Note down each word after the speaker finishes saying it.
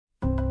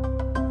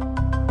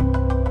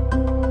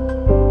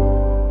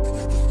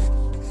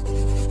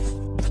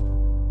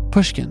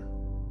Pushkin.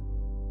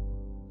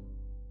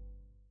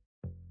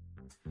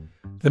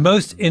 The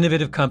most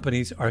innovative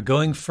companies are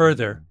going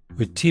further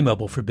with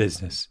T-Mobile for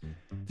Business.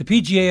 The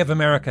PGA of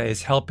America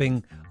is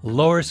helping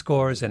lower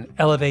scores and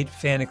elevate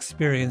fan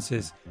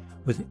experiences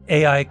with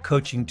AI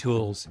coaching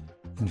tools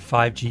and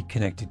 5G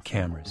connected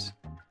cameras.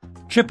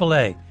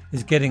 AAA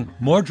is getting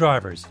more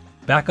drivers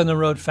back on the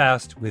road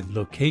fast with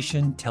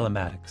location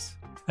telematics.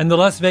 And the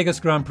Las Vegas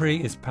Grand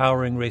Prix is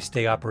powering race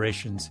day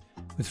operations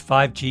with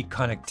 5G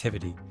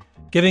connectivity,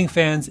 giving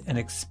fans an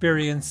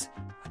experience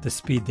at the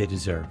speed they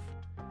deserve.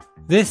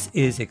 This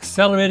is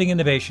accelerating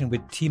innovation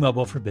with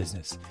T-Mobile for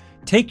Business.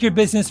 Take your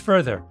business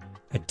further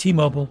at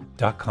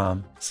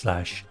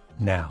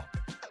T-Mobile.com/now.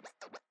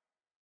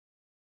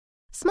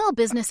 Small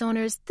business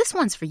owners, this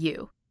one's for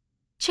you.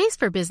 Chase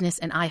for Business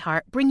and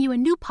iHeart bring you a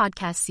new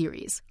podcast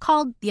series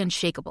called The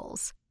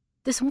Unshakables.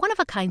 This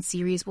one-of-a-kind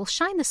series will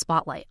shine the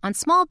spotlight on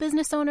small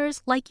business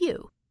owners like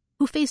you,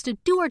 who faced a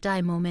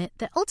do-or-die moment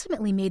that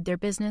ultimately made their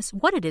business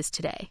what it is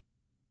today.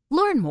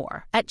 Learn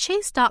more at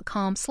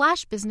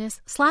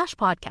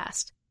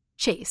chase.com/business/podcast.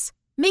 Chase,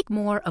 make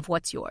more of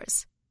what's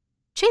yours.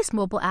 Chase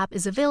mobile app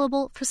is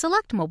available for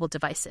select mobile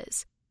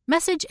devices.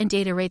 Message and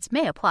data rates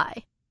may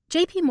apply.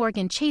 J.P.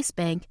 Morgan Chase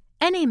Bank,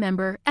 N.A.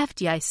 member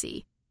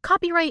FDIC.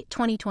 Copyright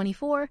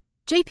 2024,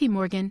 J.P.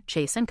 Morgan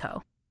Chase &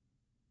 Co.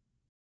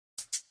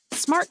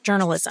 Smart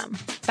journalism.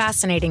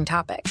 Fascinating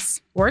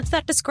topics. Words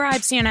that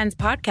describe CNN's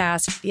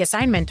podcast, The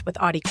Assignment with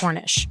Audie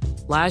Cornish.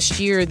 Last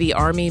year, the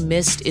Army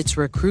missed its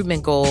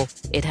recruitment goal.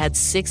 It had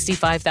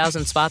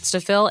 65,000 spots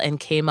to fill and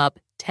came up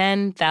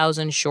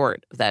 10,000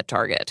 short of that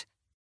target.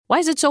 Why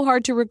is it so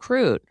hard to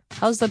recruit?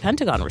 How's the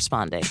Pentagon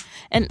responding?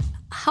 And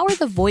how are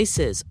the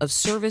voices of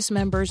service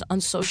members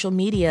on social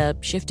media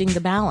shifting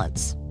the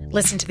balance?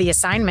 Listen to The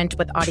Assignment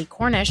with Audie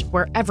Cornish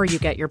wherever you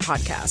get your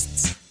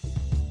podcasts.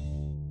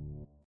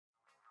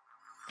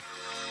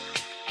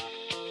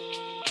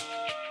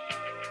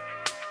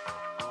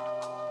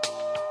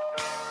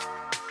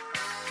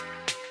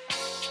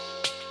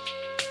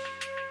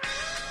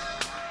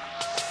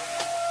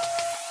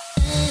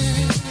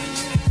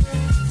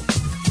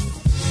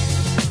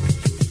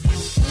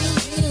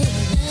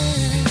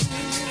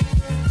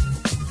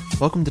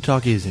 Welcome to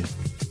Talk Easy,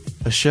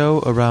 a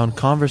show around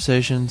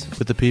conversations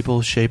with the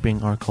people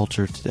shaping our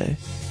culture today.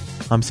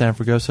 I'm Sam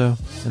Fragoso,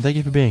 and thank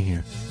you for being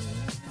here.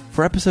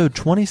 For episode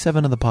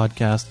 27 of the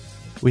podcast,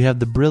 we have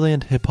the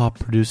brilliant hip-hop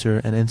producer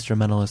and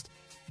instrumentalist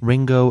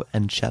Ringo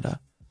Encheta,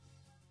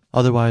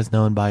 otherwise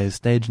known by his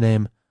stage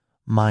name,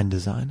 Mind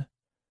Design.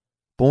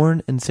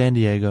 Born in San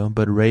Diego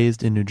but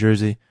raised in New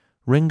Jersey,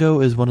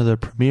 Ringo is one of the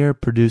premier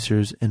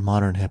producers in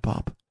modern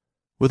hip-hop.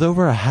 With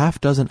over a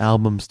half-dozen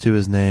albums to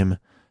his name,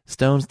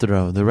 Stones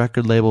Throw, the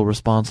record label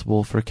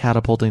responsible for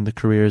catapulting the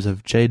careers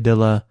of Jay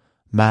Dilla,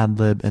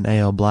 Madlib, and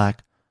A.O.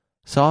 Black,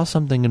 saw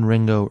something in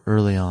Ringo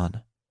early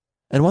on.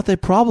 And what they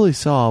probably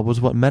saw was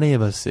what many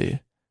of us see,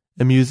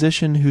 a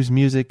musician whose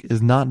music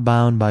is not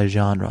bound by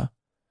genre.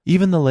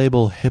 Even the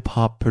label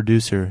hip-hop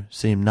producer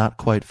seemed not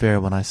quite fair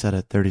when I said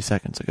it 30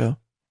 seconds ago.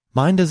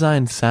 Mind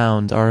Design's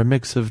sounds are a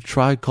mix of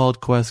Tribe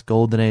Called Quest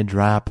Golden Age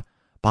rap,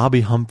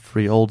 Bobby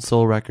Humphrey old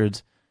soul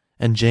records,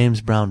 and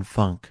James Brown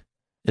funk.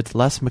 It's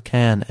Les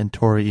McCann and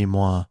Tori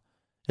Imoa.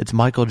 It's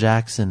Michael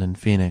Jackson and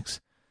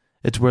Phoenix.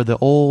 It's where the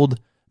old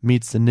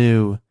meets the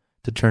new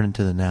to turn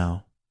into the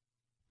now.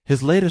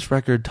 His latest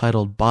record,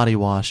 titled Body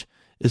Wash,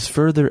 is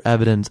further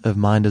evidence of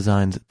Mind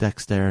Design's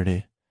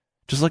dexterity.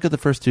 Just look at the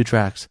first two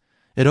tracks.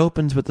 It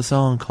opens with the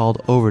song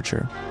called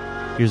Overture.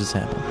 Here's a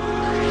sample.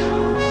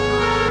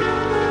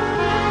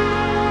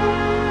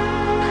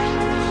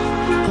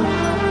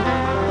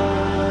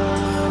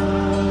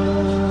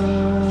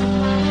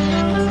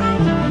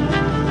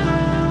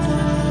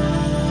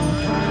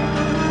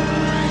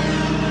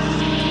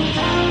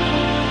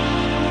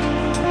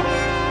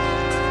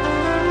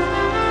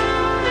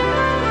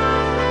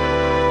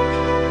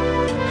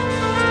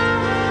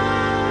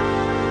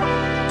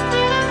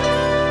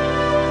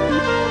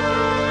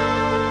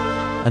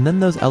 And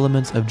then those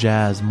elements of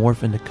jazz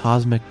morph into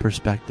Cosmic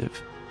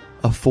Perspective,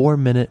 a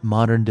 4-minute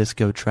modern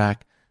disco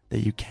track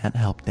that you can't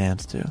help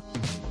dance to.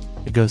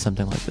 It goes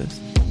something like this.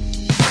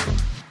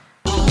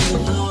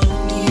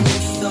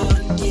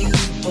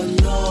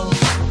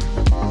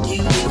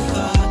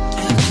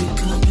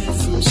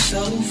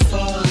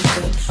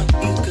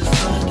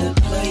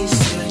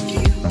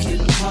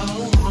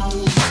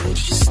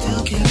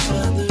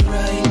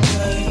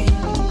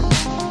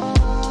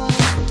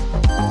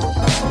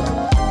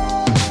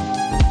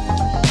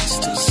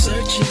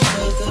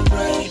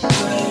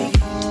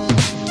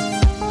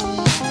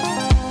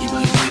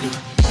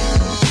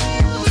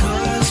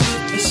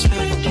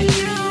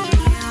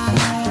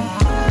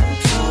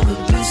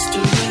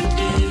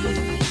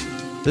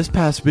 This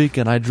past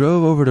weekend, I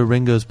drove over to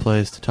Ringo's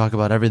place to talk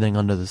about everything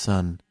under the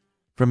sun,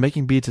 from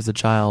making beats as a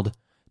child,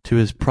 to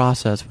his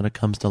process when it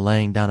comes to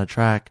laying down a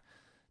track,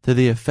 to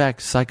the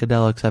effects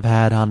psychedelics have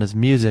had on his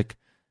music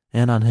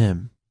and on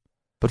him.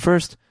 But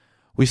first,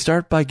 we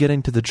start by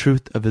getting to the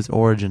truth of his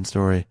origin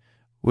story,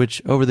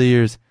 which, over the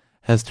years,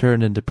 has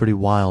turned into pretty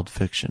wild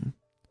fiction.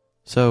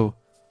 So,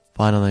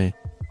 finally,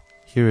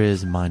 here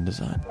is Mind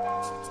Design.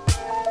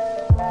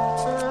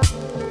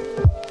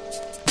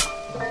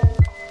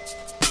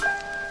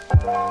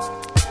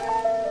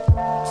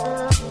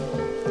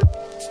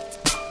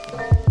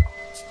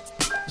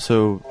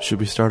 So, should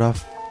we start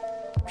off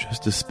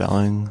just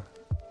dispelling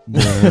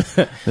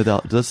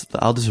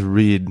I'll just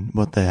read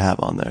what they have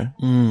on there,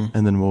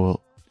 and then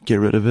we'll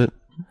get rid of it.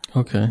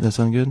 Okay. That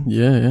sound good?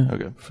 Yeah.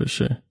 Okay. For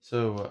sure.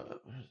 So, what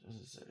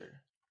does it say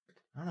here?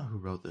 I don't know who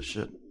wrote this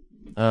shit.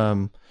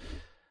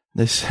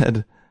 They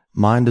said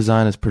Mind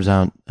Design is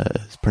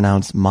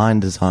pronounced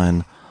Mind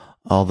Design,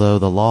 although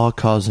the law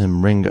calls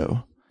him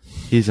Ringo.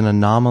 He's an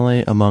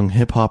anomaly among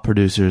hip-hop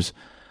producers,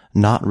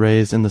 not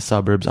raised in the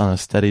suburbs on a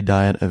steady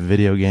diet of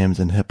video games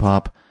and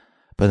hip-hop,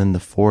 but in the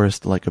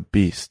forest like a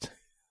beast.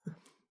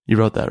 You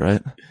wrote that,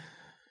 right?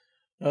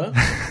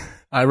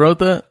 I wrote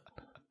that?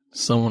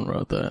 Someone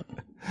wrote that.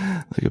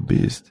 Like a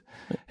beast.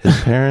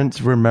 His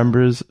parents were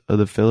members of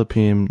the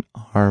Philippine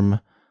arm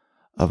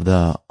of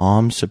the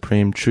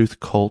Supreme Truth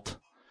cult,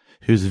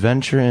 whose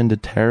venture into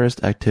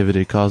terrorist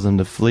activity caused them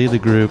to flee the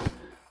group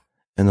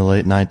in the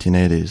late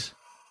 1980s.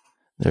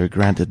 They were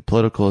granted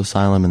political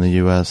asylum in the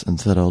U.S. and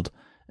settled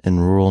in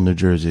rural New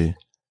Jersey,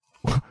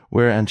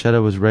 where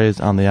Ancheta was raised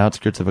on the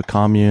outskirts of a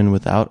commune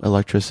without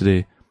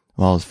electricity,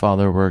 while his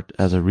father worked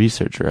as a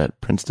researcher at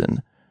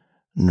Princeton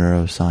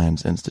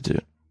Neuroscience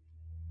Institute.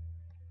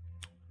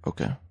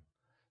 Okay.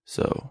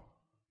 So,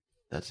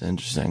 that's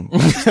interesting.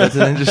 That's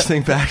an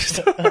interesting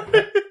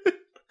backstory.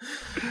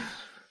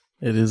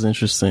 It is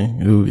interesting.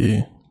 It would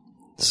be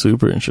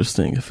super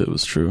interesting if it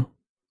was true.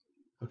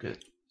 Okay.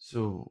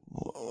 So,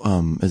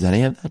 is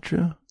any of that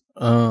true?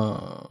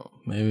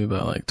 Maybe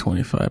about like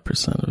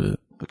 25% of it.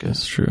 Okay.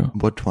 It's true.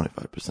 What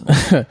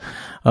 25%?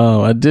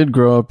 I did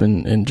grow up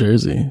in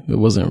Jersey. It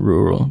wasn't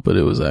rural, but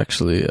it was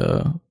actually,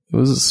 it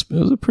was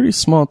a pretty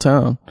small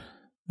town.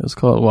 It was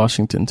called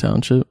Washington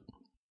Township.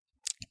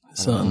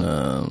 It's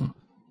on,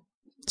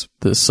 it's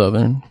the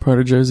southern part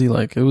of Jersey.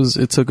 Like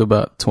it took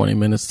about 20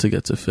 minutes to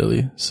get to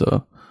Philly.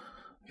 So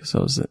I guess I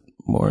was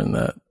more in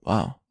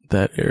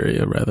that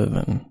area rather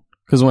than,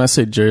 because when I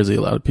say Jersey,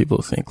 a lot of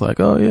people think like,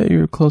 oh yeah,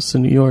 you're close to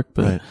New York,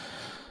 but right.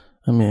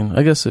 I mean,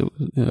 I guess it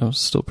was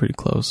still pretty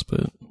close,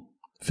 but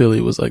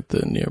Philly was like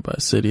the nearby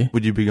city.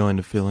 Would you be going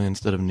to Philly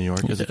instead of New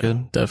York as a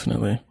kid?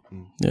 Definitely.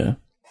 Yeah.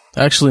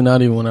 Actually,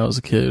 not even when I was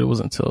a kid. It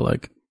wasn't until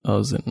like I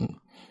was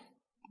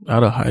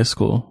out of high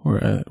school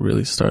where I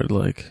really started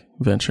like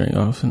venturing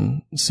off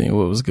and seeing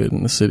what was good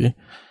in the city.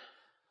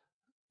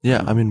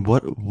 Yeah. I mean,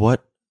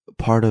 what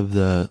part of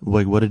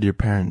what did your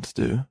parents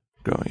do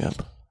growing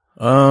up?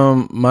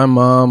 My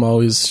mom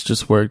always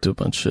just worked a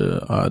bunch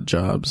of odd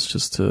jobs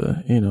just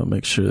to,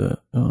 make sure that,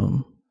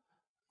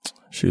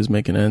 she was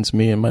making ends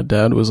meet. And my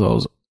dad was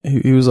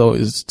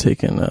always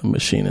taking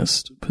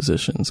machinist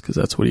positions because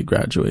that's what he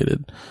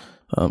graduated,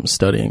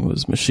 studying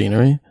was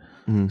machinery.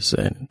 Mm-hmm. So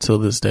until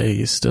this day,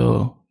 he's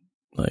still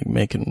like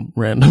making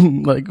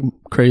random, like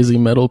crazy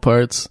metal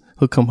parts.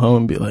 He'll come home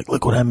and be like,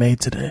 look what I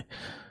made today.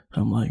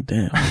 I'm like,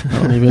 damn,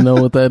 I don't even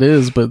know what that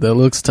is, but that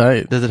looks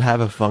tight. Does it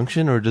have a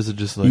function or does it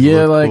just like,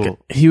 cool?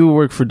 He would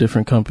work for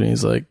different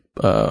companies, like,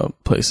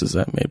 places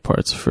that made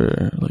parts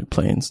for like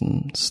planes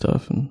and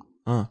stuff. And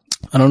I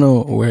don't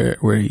know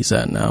where he's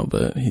at now,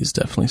 but he's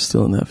definitely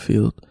still in that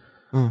field.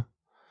 Yeah.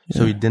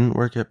 So he didn't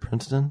work at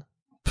Princeton?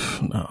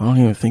 No, I don't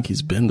even think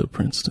he's been to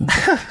Princeton.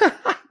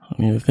 I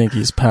don't even think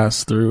he's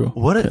passed through.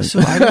 How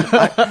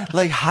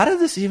did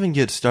this even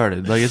get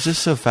started? Like, it's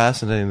just so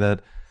fascinating that,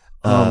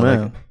 man,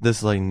 like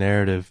this like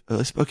narrative.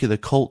 Okay, the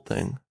cult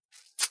thing.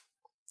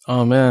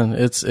 Oh man,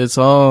 it's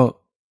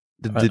all.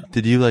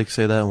 Did you like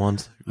say that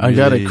once? I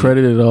got it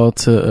credited all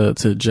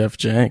to Jeff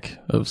Jank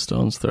of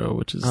Stones Throw,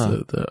 which is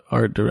the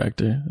art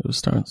director of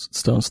Stones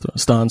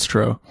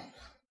Throw.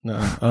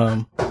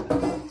 No,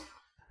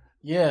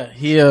 yeah,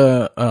 he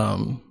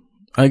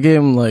I gave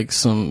him like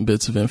some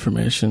bits of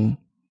information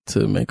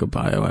to make a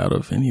bio out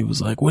of, and he was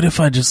like, "What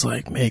if I just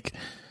like make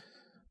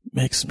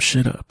some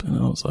shit up?" And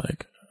I was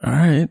like, all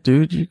right,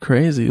 dude, you're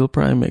crazy. You'll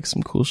probably make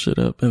some cool shit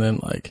up. And then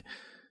like,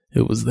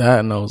 it was that.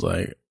 And I was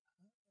like,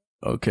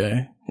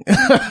 okay.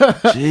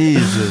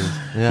 Jesus.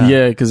 Yeah.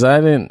 Yeah. Cause I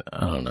don't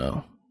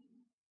know.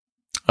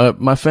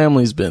 My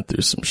family's been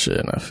through some shit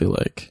and I feel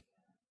like,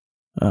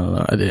 I don't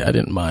know. I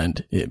didn't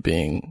mind it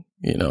being,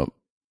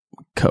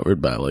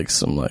 covered by like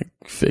some like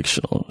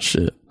fictional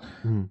shit.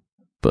 Mm.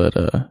 But,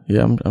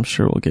 yeah, I'm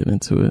sure we'll get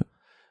into it.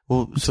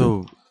 Well,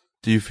 so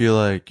do you feel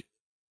like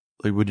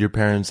would your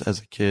parents as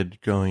a kid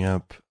growing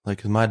up, like,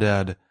 cause my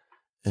dad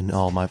and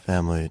all my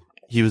family,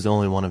 he was the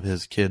only one of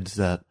his kids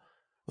that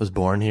was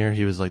born here.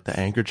 He was like the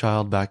anchor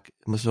child back.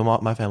 So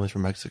my family's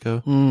from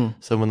Mexico.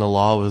 So when the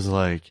law was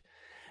like,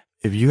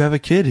 if you have a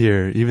kid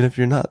here, even if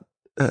you're not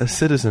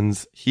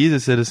citizens, he's a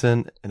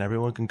citizen and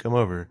everyone can come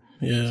over.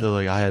 Yeah. So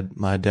like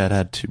my dad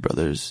had two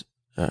brothers,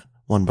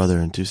 one brother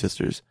and two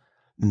sisters,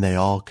 and they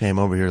all came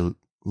over here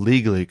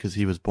legally cause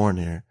he was born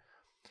here.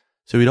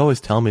 So he'd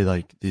always tell me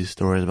like these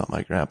stories about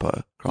my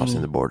grandpa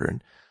crossing the border,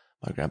 and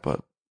my grandpa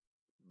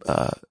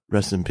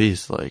rest in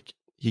peace, like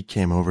he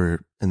came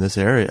over in this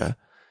area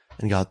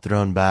and got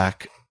thrown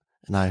back.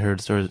 And I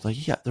heard stories like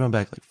he got thrown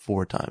back like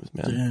 4 times,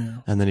 man.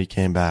 Damn. And then he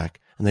came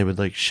back and they would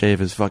like shave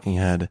his fucking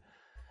head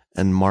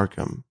and mark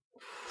him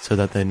so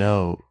that they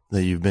know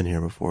that you've been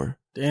here before.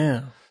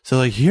 Damn. So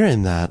like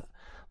hearing that,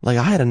 like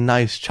I had a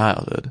nice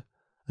childhood,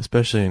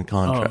 especially in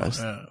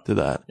contrast to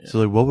that. Yeah. So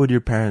like what would your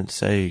parents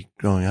say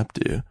growing up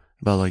to you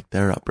about like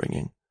their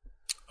upbringing?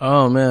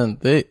 Oh man,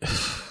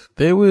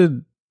 they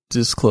would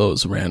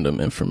disclose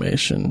random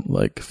information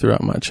like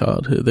throughout my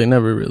childhood. They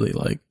never really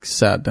like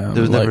sat down.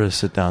 There was and, never like, a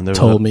sit down. There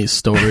told me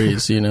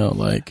stories, you know,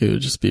 like it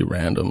would just be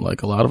random.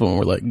 Like a lot of them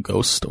were like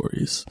ghost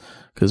stories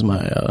because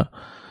my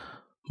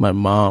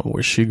mom,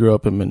 where she grew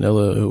up in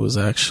Manila, it was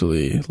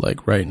actually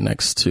like right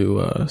next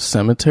to a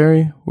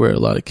cemetery where a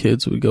lot of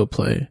kids would go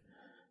play,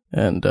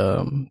 and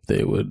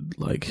they would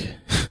like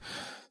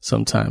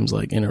sometimes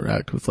like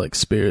interact with like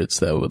spirits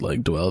that would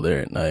like dwell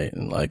there at night,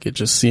 and like it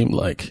just seemed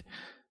like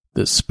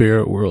the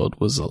spirit world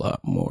was a lot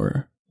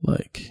more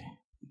like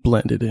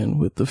blended in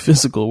with the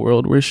physical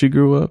world where she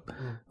grew up,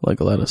 like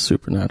a lot of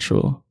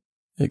supernatural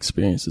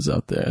experiences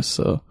out there.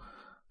 So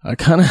I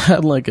kind of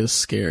had like a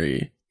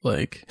scary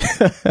like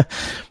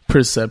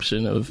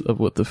perception of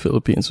what the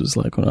Philippines was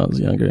like when I was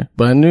younger,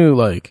 but I knew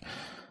like,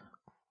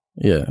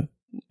 yeah,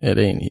 it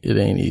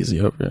ain't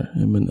easy over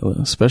in Manila,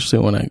 especially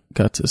when I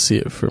got to see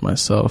it for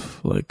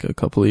myself like a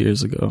couple of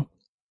years ago.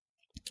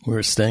 We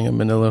were staying in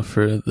Manila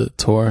for the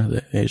tour,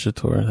 the Asia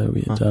tour that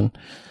we had done.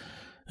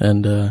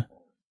 And,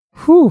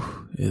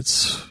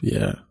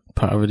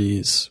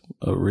 poverty's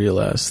a real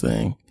ass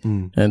thing.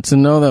 And to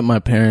know that my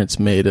parents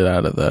made it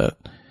out of that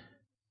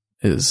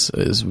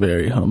is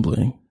very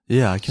humbling.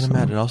 Yeah, I can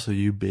imagine also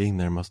you being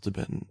there must have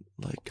been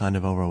like kind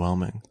of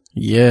overwhelming.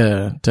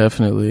 Yeah,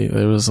 definitely.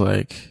 There was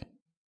like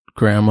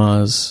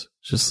grandmas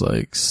just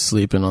like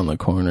sleeping on the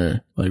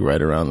corner, like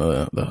right around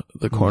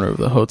the corner of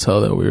the hotel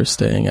that we were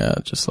staying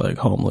at, just like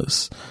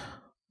homeless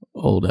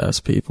old ass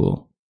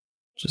people,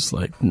 just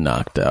like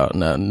knocked out,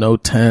 no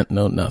tent,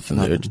 no nothing.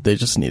 They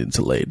just needed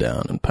to lay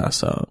down and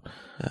pass out.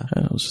 Yeah.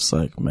 And it was just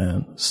like,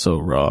 man, so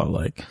raw.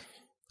 Like,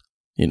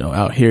 you know,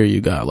 out here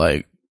you got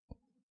like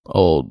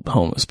old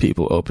homeless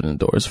people opening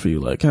doors for you,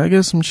 like, can I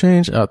get some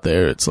change? Out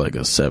there it's like a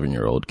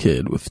 7-year-old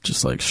kid with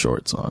just like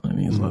shorts on, and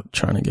he's like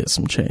trying to get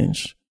some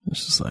change.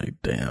 It's just like,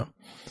 damn.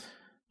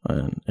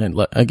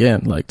 And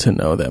again, like to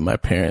know that my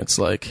parents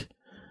like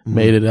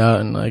made it out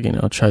and like, you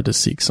know, tried to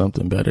seek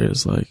something better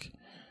is like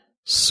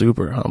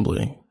super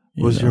humbling.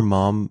 Was your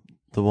mom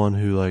the one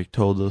who like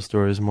told those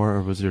stories more,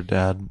 or was your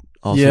dad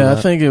also? Yeah, that?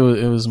 I think it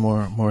was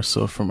more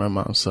so from my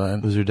mom's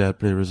side. Was your dad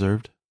pretty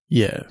reserved?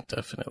 Yeah,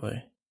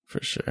 definitely,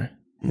 for sure.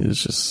 He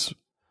was just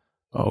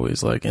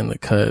always like in the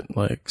cut,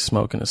 like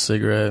smoking a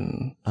cigarette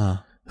and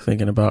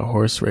thinking about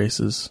horse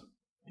races.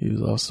 He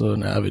was also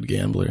an avid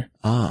gambler.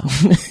 Yeah.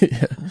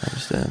 I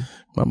understand.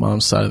 My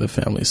mom's side of the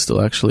family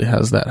still actually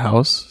has that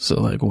house.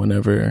 So like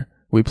whenever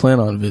we plan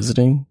on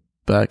visiting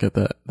back at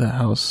that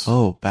house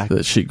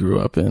that she grew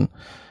up in.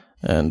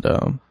 And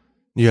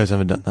you guys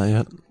haven't done that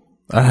yet?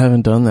 I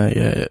haven't done that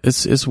yet.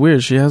 It's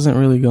weird. She hasn't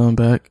really gone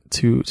back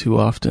too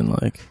often,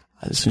 like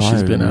since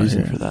she's been out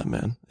here. For that,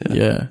 man.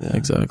 Yeah,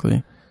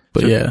 exactly.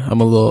 But yeah,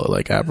 I'm a little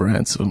like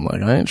apprehensive. I'm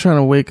like, I ain't trying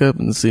to wake up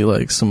and see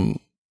like some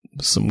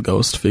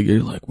ghost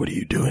figure. Like, what are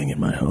you doing in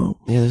my home?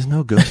 Yeah, there's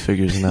no ghost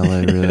figures in LA,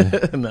 really.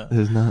 No.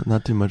 There's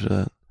not too much of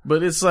that.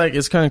 But it's like,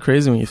 it's kind of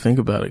crazy when you think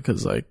about it,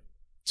 because like,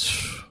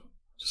 just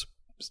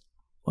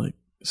like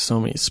so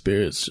many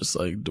spirits just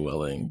like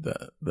dwelling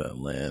that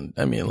land.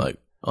 I mean, like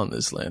on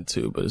this land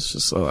too, but it's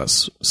just a lot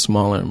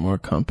smaller and more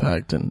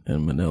compact in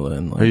Manila.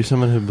 And like, are you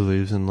someone who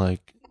believes in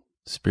like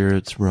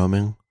spirits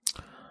roaming?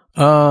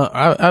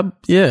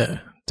 Yeah,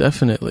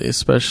 definitely,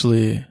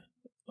 especially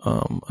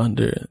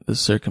under the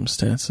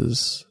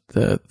circumstances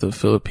that the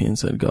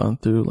Philippines had gone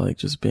through, like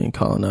just being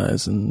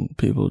colonized and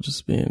people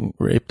just being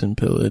raped and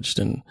pillaged,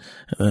 and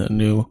a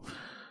new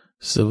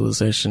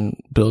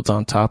civilization built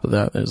on top of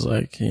that. There's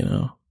like, you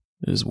know,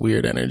 there's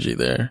weird energy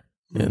there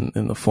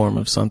in the form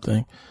of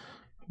something,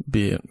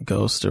 be it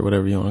ghost or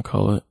whatever you want to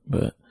call it.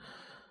 But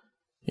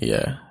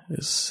yeah,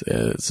 it's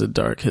a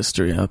dark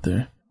history out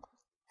there.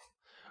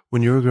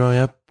 When you were growing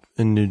up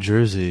in New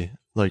Jersey,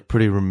 like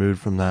pretty removed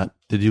from that,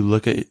 did you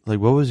look at, like,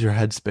 what was your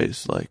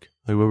headspace like?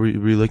 Like, what were you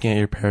looking at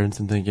your parents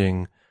and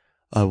thinking,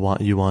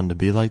 you wanted to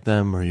be like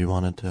them, or you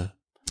wanted to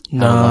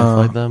have a life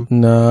like them?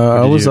 No,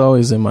 I was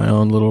always in my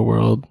own little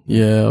world.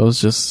 Yeah, it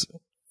was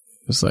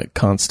like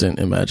constant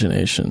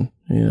imagination,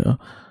 you know.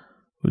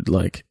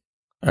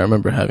 I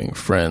remember having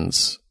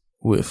friends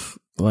with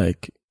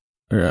like,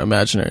 or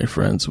imaginary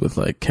friends with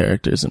like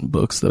characters in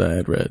books that I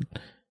had read,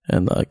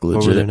 and like legit.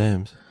 What were their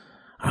names?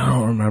 I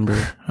don't remember.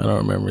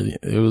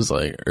 It was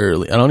like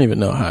early. I don't even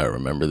know how I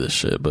remember this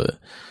shit, but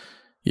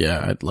yeah,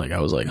 I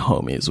was like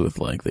homies with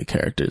like the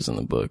characters in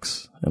the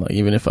books, and like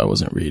even if I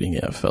wasn't reading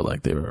it, I felt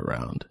like they were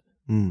around.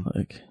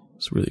 Like,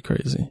 was really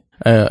crazy.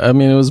 I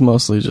mean, it was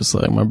mostly just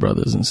like my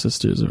brothers and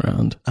sisters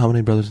around. How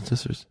many brothers and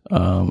sisters?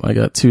 I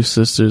got 2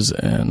 sisters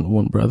and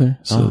 1 brother,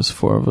 so there's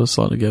 4 of us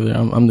all together.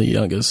 I'm the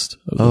youngest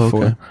of the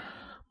 4.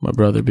 My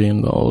brother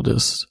being the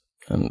oldest,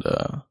 and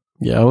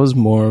yeah, I was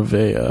more of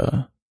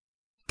a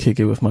kick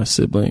it with my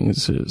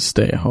siblings,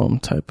 stay at home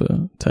type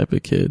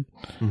of kid.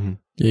 Mm-hmm.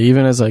 Yeah,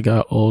 even as I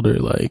got older,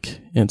 like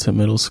into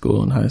middle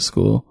school and high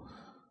school,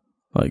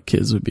 like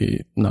kids would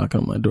be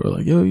knocking on my door,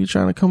 like, "Yo, you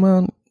trying to come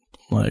out?"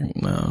 Like,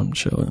 nah, I'm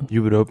chilling.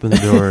 You would open the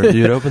door.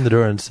 You'd open the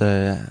door and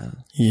say,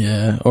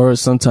 yeah. Or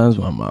sometimes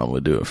my mom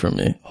would do it for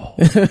me. Oh.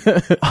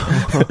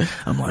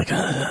 I'm like,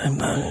 I'm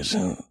not.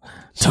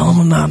 Tell them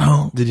I'm not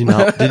home. Did you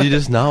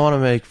just not want to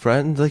make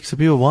friends? Like, some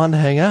people wanted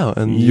to hang out,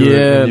 and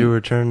you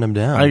were turning them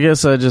down. I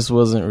guess I just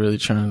wasn't really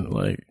trying to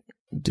like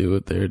do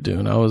what they were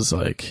doing. I was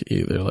like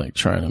either like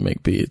trying to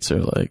make beats or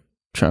like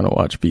trying to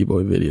watch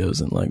b-boy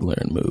videos and like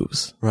learn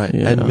moves. Right.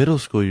 In middle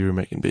school, you were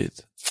making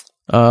beats.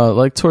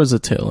 Like towards the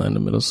tail end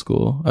of middle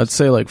school, I'd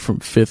say like from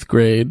 5th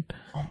grade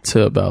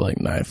to about like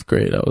 9th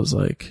grade, I was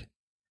like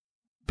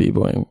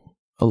b-boying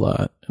a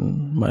lot,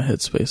 and my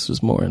headspace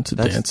was more into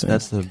dancing.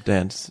 That's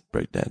the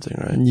break dancing,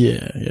 right?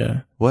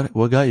 Yeah.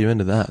 What got you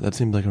into that? That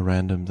seemed like a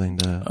random thing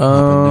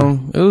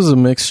to. It was a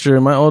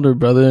mixture. My older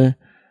brother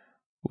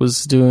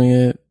was doing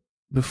it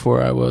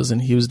before I was,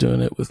 and he was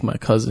doing it with my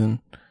cousin.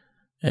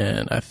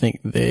 And I think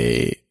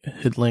they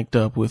had linked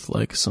up with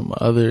like some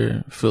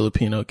other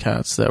Filipino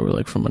cats that were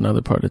like from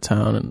another part of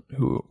town and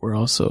who were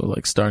also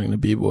like starting to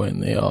b-boy,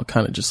 and they all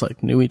kind of just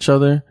like knew each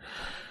other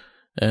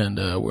and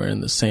were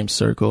in the same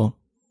circle.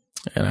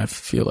 And I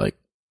feel like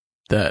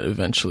that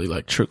eventually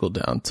like trickled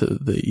down to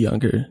the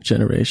younger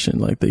generation,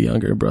 like the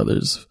younger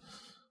brothers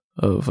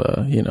of,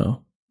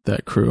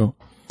 that crew.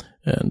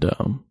 And,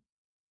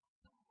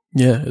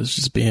 yeah, it was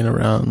just being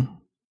around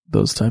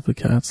those type of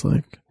cats.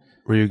 Like,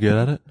 were you good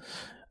at it?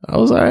 I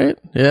was all right.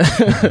 Yeah.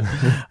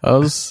 I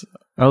was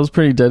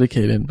pretty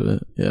dedicated,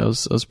 but yeah, I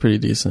was pretty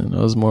decent. I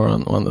was more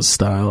on the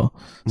style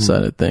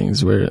side of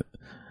things, where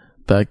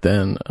back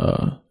then,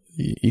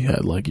 you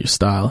had like your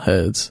style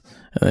heads,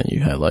 and then you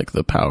had like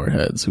the power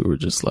heads who were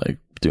just like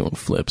doing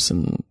flips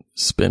and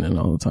spinning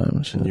all the time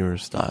and shit. And your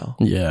style.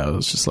 Yeah, it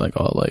was just like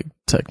all like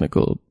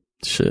technical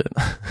shit.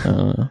 I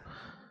don't know.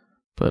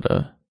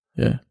 But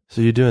yeah.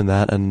 So you're doing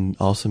that and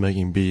also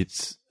making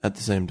beats at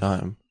the same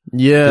time.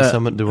 Yeah.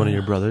 Did one of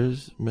your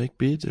brothers make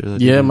beats? Or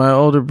yeah, my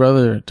older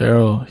brother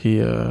Daryl, he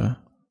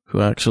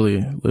who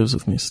actually lives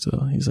with me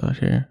still. He's out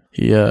here.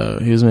 He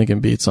was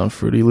making beats on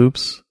Fruity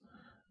Loops.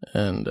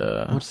 And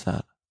what's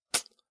that?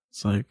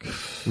 It's like,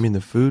 you mean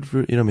the food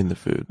fruit? You don't mean the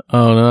food.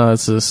 Oh no,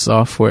 it's a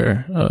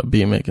software,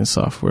 beat making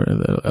software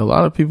that a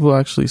lot of people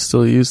actually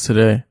still use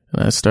today.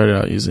 And I started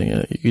out using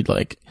it. You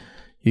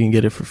can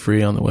get it for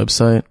free on the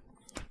website,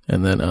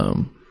 and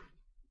then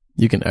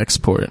you can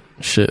export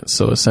shit.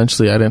 So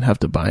essentially, I didn't have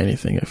to buy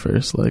anything at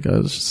first. Like I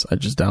just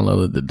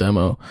downloaded the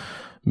demo,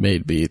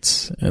 made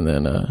beats, and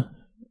then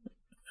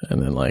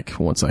like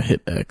once I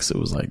hit X, it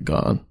was like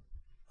gone.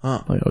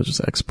 Huh. Like I was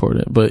just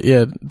exporting it. But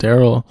yeah,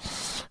 Daryl,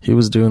 he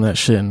was doing that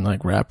shit and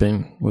like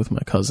rapping with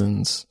my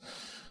cousins.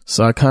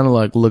 So I kind of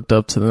like looked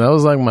up to them. That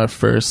was like my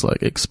first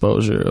like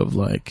exposure of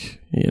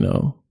like,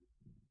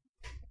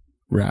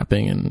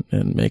 rapping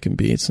and making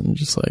beats and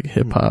just like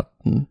hip hop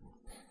and,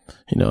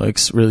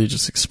 really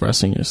just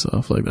expressing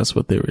yourself. Like that's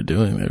what they were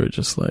doing. They were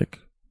just like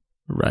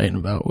writing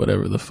about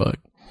whatever the fuck.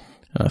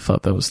 And I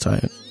thought that was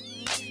tight.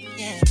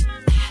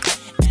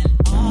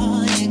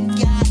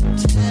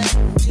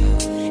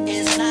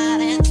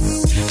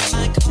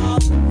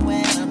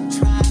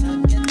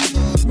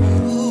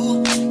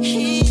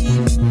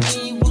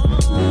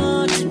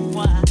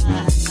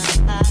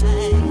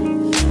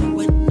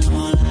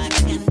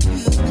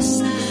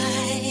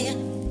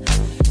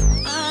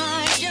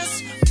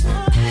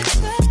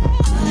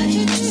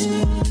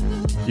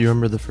 Do you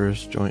remember the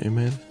first joint you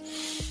made?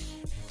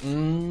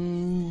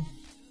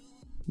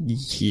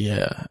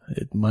 Yeah,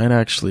 it might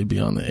actually be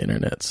on the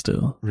internet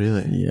still.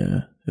 Really?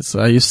 Yeah.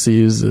 I used to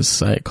use this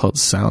site called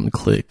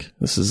SoundClick.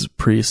 This is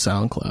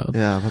pre-SoundCloud.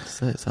 Yeah, I was about to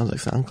say, it sounds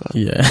like SoundCloud.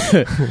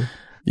 Yeah.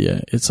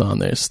 Yeah, it's on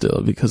there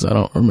still because I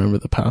don't remember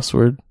the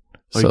password.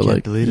 Oh, so you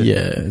can't delete it?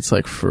 Yeah, it's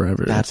like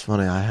forever. That's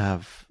funny. I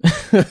have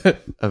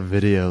a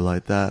video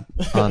like that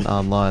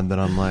online that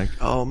I'm like,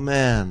 oh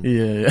man.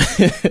 Yeah.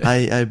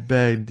 I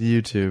begged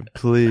YouTube,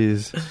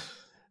 please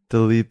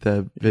delete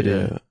that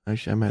video. Yeah.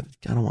 Actually, I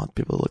don't want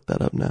people to look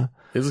that up now.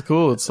 It's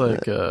cool. It's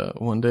like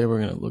one day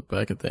we're going to look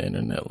back at the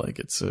internet like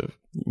it's a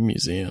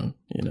museum,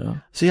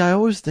 See, I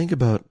always think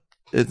about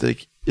it,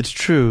 like, it's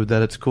true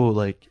that it's cool.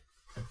 Like,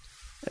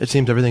 it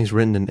seems everything's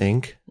written in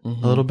ink a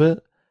little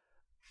bit.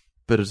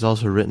 But it's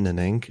also written in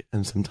ink,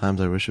 and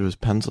sometimes I wish it was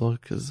pencil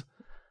because,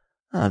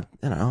 I've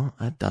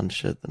done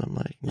shit that I'm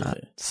like not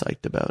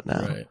psyched about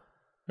now.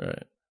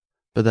 Right.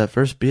 But that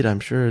first beat,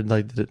 I'm sure,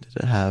 like, did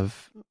it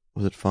have?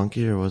 Was it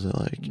funky or was it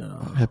like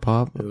hip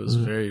hop? It was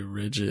very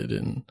rigid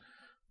and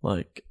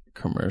like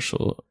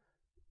commercial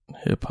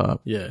hip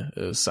hop. Yeah,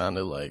 it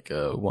sounded like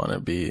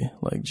wannabe,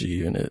 like G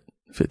Unit,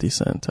 50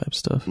 Cent type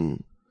stuff.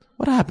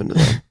 What happened to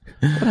them?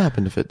 What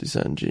happened to 50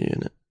 Cent and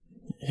G-Unit?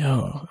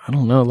 Yo, I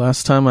don't know.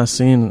 Last time I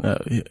seen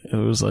it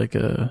was like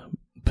a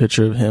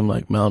picture of him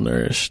like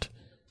malnourished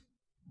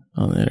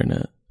on the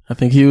internet. I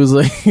think he was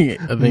like,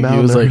 yeah.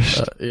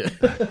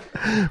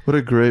 What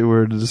a great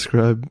word to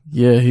describe.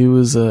 Yeah, he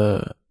was,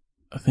 I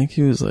think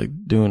he was like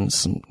doing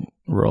some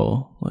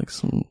role, like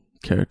some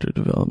character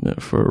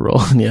development for a role,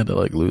 and he had to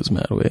like lose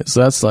mad weight.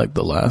 So that's like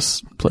the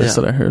last place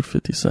that I heard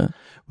 50 Cent.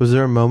 Was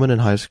there a moment in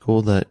high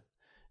school that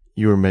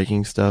you were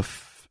making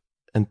stuff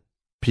and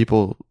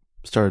people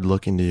started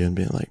looking to you and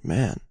being like,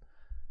 man,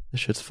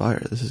 this shit's fire.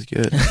 This is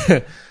good.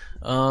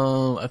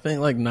 I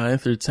think like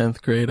 9th or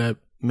 10th grade, I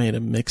made a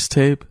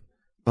mixtape.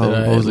 Oh,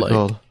 what was it like,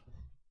 called?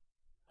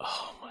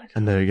 Oh my God.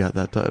 And there you got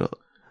that title.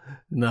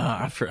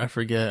 Nah, I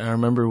forget. I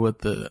remember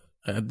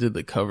I did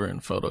the cover in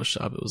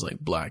Photoshop. It was like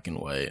black and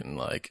white, and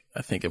like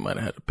I think it might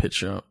have had a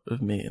picture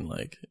of me, and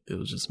like it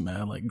was just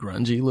mad like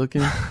grungy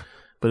looking.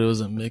 But it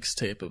was a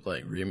mixtape of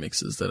like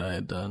remixes that I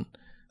had done.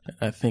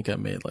 I think I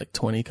made like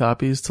 20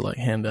 copies to like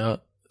hand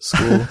out at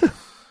school.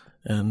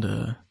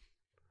 And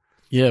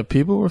yeah,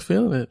 people were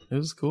feeling it. It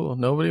was cool.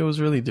 Nobody was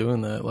really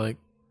doing that like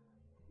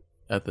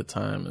at the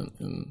time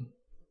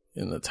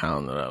in the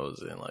town that I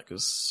was in. Like it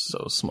was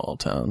so small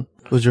town.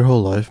 Was your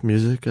whole life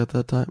music at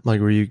that time?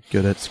 Like, were you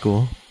good at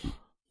school?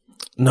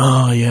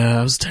 No, yeah,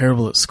 I was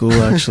terrible at school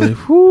actually.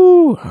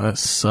 Whoo, I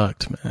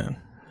sucked,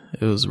 man.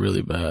 It was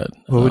really bad.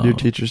 What would your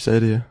teacher say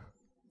to you?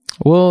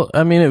 Well,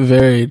 I mean, it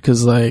varied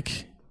because,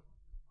 like,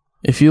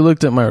 if you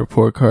looked at my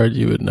report card,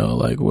 you would know,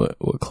 like, what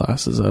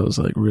classes I was,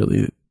 like,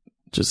 really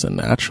just a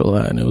natural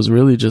at. And it was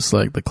really just,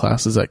 like, the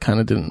classes that kind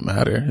of didn't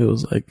matter. It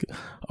was, like,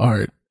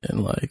 art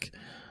and, like,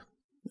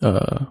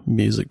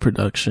 music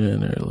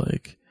production or,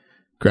 like,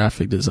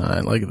 graphic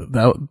design. Like,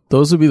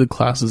 those would be the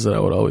classes that I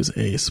would always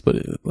ace. But,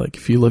 like,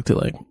 if you looked at,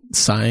 like,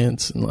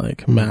 science and,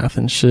 like, math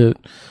and shit,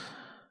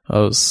 I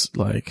was,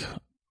 like,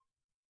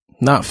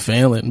 not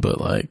failing, but,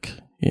 like,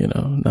 you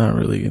know, not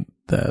really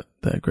that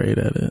great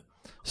at it.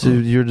 So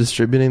you're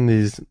distributing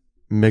these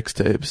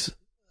mixtapes.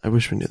 I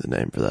wish we knew the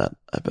name for that.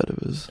 I bet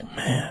it was.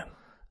 Man,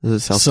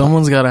 is it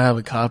someone's got to have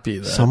a copy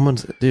of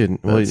that. Dude.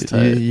 Well,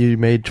 you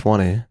made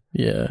 20.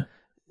 Yeah,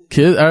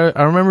 kids.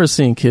 I remember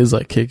seeing kids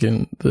like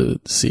kicking the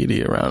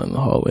CD around in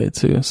the hallway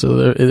too.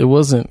 So it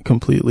wasn't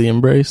completely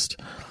embraced.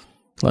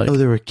 Like,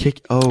 they were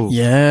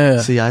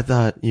yeah. See, I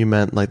thought you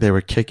meant like they were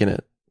kicking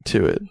it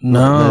to it.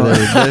 No,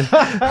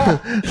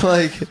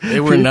 like they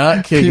were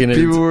not kicking it.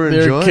 People were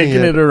enjoying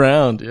kicking it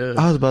around. Yeah,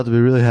 I was about to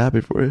be really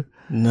happy for you.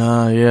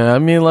 Nah, yeah. I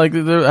mean, like,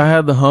 I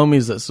had the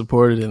homies that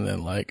supported it, and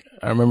then, like,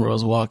 I remember I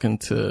was walking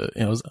to,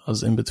 you know, I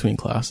was in between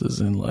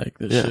classes, and, like,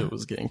 this shit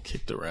was getting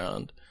kicked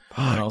around. Fuck.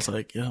 And I was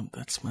like, yeah,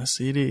 that's my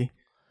CD.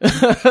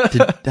 How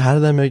did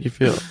that make you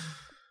feel?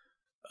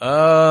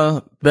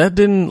 That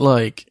didn't,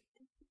 like,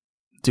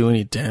 do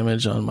any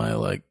damage on my,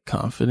 like,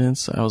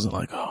 confidence. I wasn't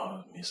like,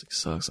 oh, music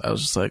sucks. I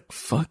was just like,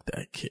 fuck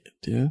that kid,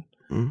 dude.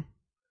 Mm-hmm.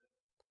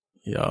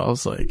 Yeah, I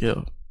was like,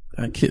 yo,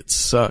 that kid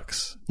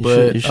sucks. You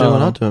should have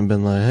went up to him and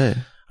been like, hey.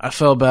 I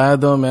felt bad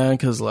though, man,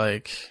 because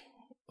like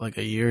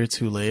a year or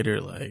two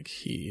later, like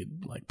he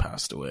like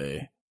passed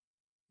away,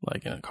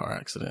 like in a car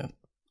accident,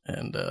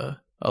 and I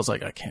was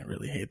like, I can't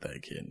really hate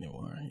that kid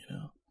anymore, you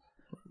know.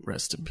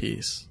 Rest in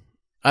peace.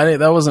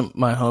 That wasn't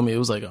my homie. It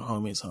was like a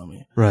homie's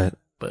homie, right?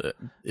 But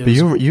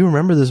you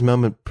remember this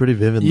moment pretty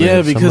vividly.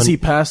 Yeah, because he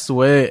passed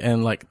away,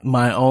 and like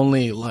my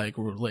only like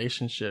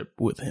relationship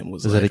with him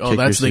was like, oh,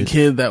 that's the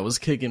kid that was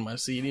kicking my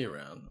CD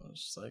around. I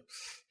was just like,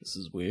 this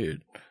is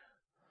weird.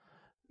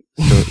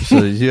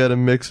 So you had a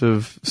mix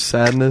of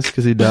sadness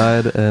because he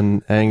died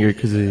and anger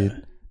because he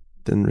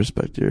didn't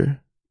respect your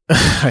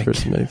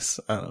first mix.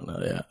 I don't know.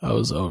 Yeah, I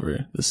was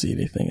over the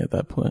CD thing at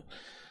that point.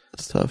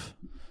 That's tough.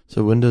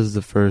 So when does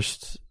the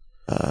first?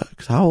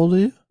 Cause how old are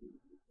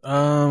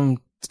you?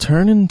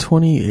 Turning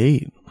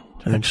 28,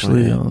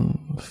 actually,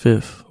 on the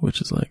 5th,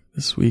 which is like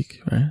this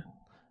week, right?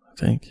 I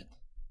think.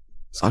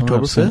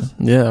 October 5th?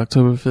 Yeah,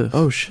 October 5th.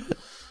 Oh, shit.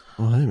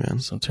 Well, hey, man.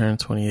 So I'm turning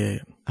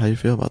 28. How you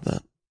feel about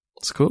that?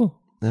 It's cool.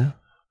 Yeah.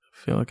 I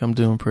feel like I'm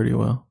doing pretty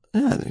well.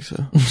 Yeah, I think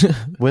so.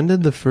 When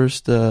did the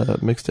first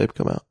mixtape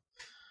come out?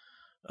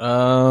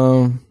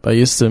 I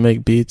used to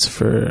make beats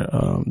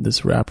for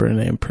this rapper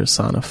named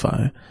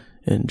Personify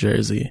in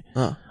Jersey.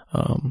 Oh.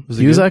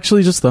 He was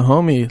actually just the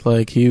homie.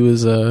 Like, he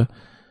was an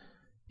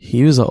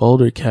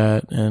older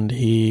cat, and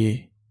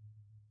he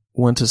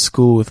went to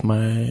school with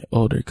my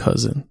older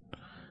cousin,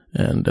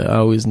 and I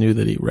always knew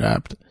that he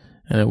rapped.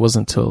 And it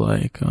wasn't until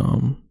like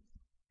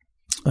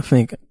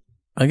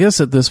I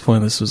guess at this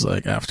point this was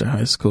like after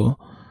high school,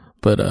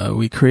 but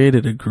we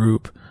created a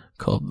group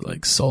called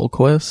like Soul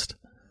Quest.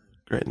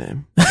 Great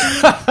name.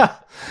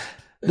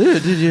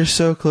 dude, you're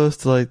so close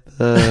to like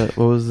what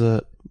was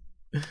the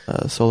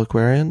Soul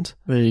Aquarians?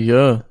 There you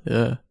go.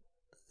 Yeah.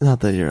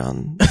 Not that you're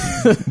on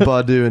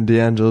Badu and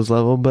D'Angelo's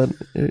level, but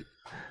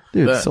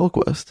dude, Soul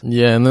Quest.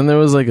 Yeah, and then there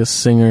was like a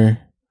singer.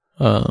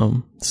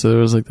 So there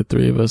was like the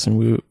three of us, and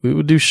we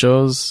would do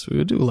shows. We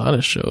would do a lot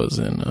of shows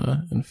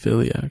in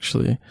Philly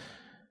actually,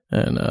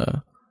 and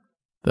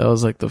that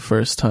was like the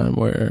first time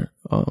where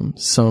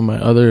some of my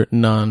other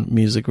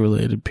non-music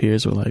related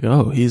peers were like,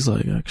 oh, he's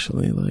like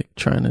actually like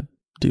trying to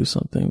do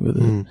something with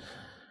it.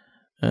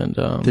 And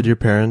did your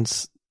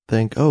parents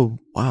think, oh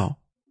wow?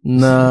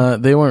 Nah,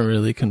 they weren't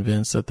really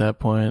convinced at that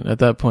point. At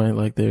that point,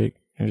 like they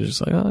were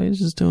just like, oh, he's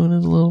just doing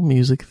his little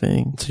music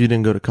thing. So you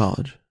didn't go to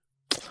college?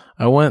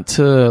 I went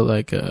to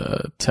like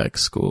a tech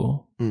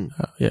school. Mm.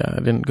 I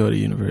didn't go to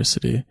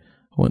university.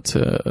 I went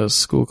to a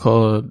school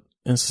called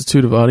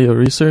Institute of Audio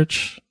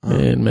Research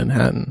in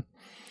Manhattan.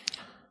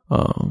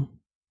 And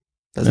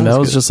that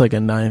was just like a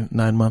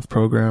 9-month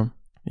program,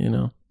 you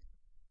know.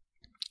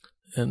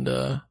 And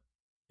I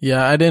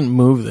didn't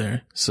move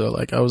there, so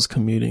like I was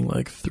commuting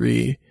like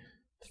 3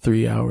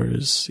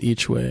 hours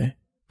each way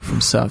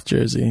from South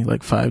Jersey,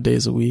 like 5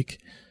 days a week.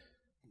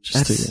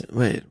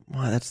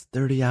 That's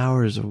 30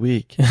 hours a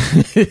week.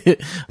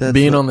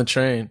 Being on the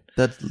train.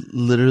 That's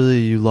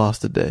literally, you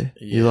lost a day.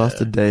 Yeah. You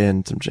lost a day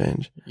and some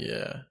change.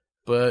 Yeah.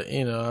 But,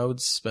 you know, I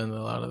would spend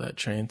a lot of that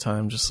train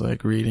time just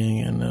like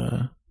reading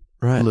and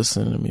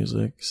listening to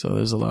music. So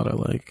there's a lot of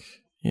like,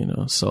 you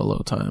know, solo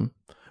time.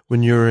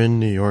 When you were in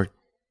New York,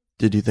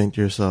 did you think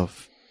to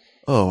yourself,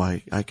 oh,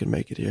 I could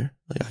make it here?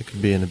 Like I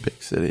could be in a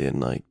big city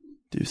and like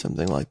do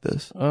something like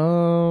this?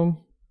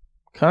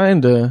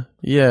 Kinda.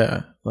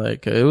 Yeah.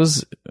 Like it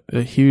was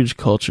a huge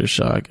culture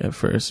shock at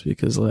first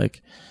because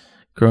like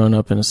growing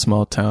up in a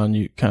small town,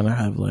 you kind of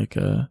have like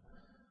you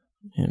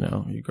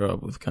grow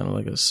up with kind of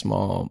like a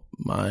small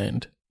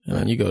mind, and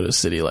then you go to a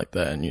city like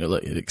that and you're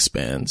like, it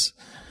expands.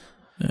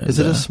 And, is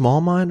it a small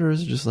mind or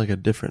is it just like a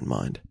different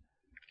mind?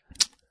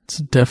 It's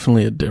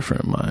definitely a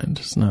different mind.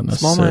 It's not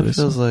necessarily small mind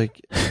feels like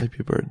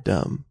people are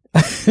dumb.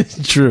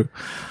 True.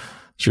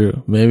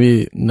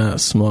 Maybe not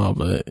small,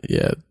 but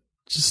yeah,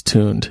 just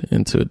tuned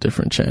into a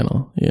different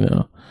channel, you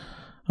know.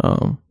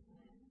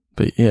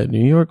 But yeah,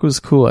 New York was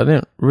cool. I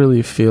didn't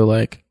really feel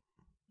like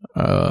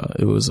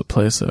it was a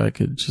place that I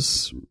could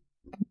just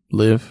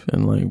live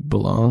and like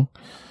belong,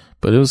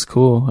 but it was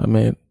cool. I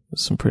made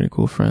some pretty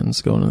cool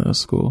friends going to that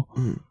school.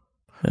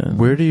 And,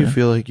 where do you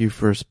feel like you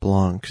first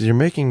belong? Because you're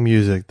making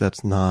music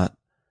that's not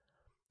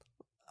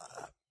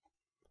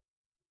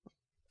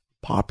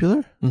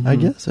popular, I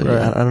guess. Right.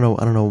 I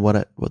don't know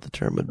what the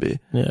term would be.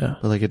 Yeah,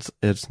 but like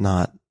it's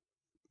not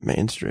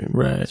mainstream,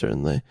 right?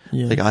 Certainly.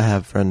 Yeah. Like I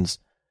have friends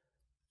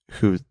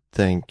who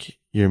think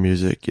your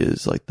music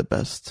is like the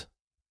best,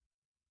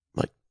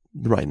 like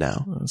right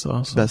now. That's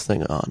awesome. Best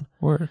thing on.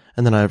 Word.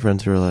 And then I have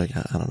friends who are like,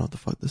 I don't know what the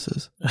fuck this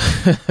is.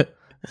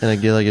 And I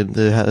get like it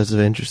has an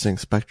interesting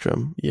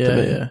spectrum.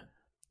 Yeah.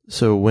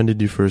 So when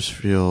did you first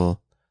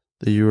feel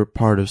that you were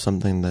part of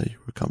something that you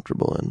were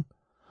comfortable in?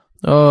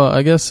 Oh,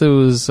 I guess it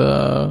was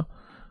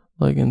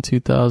like in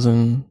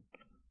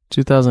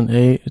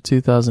 2008 or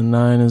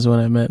 2009 is when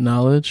I met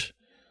Knowledge,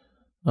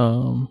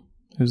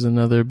 who's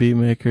another beat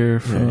maker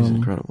he's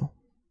incredible.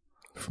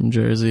 From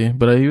Jersey.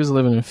 But he was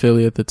living in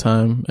Philly at the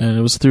time, and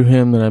it was through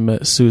him that I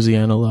met Susie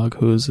Analog,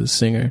 who is a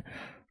singer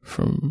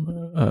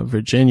from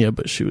Virginia,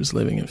 but she was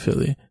living in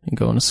Philly and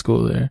going to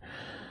school there.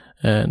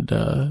 And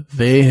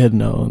they had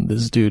known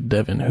this dude,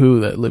 Devin Hu,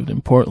 that lived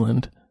in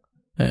Portland.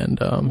 And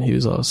he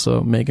was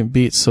also making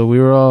beats. So we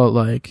were all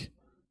like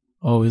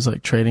always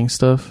like trading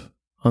stuff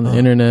on the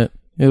internet.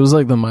 It was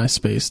like the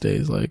MySpace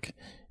days, like,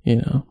 you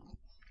know.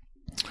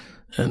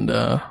 And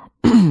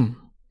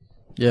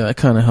yeah, that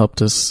kind of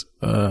helped us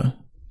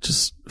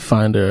just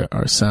find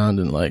our sound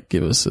and like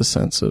give us a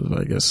sense of,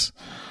 I guess,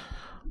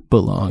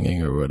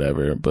 belonging or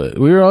whatever. But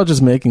we were all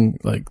just making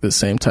like the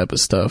same type of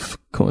stuff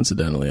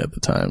coincidentally at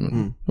the time.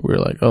 And we were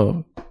like,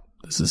 oh,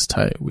 this is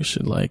tight. We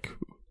should like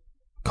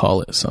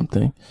call it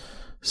something.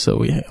 So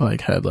we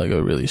like had like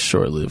a really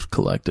short-lived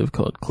collective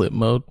called Clip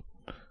Mode,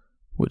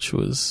 which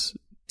was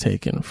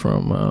taken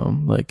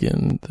from like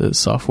in the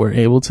software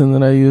Ableton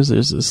that I use.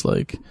 There's this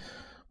like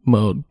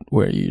mode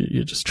where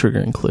you're just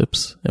triggering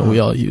clips, and we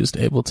all used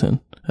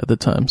Ableton at the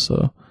time,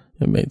 so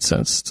it made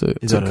sense to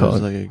call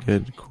it like a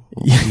good cool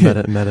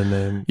meta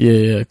name.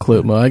 Yeah,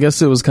 Clip Mode. I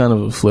guess it was kind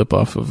of a flip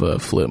off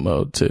of Flip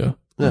Mode too,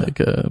 like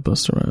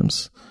Busta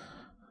Rhymes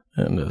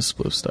and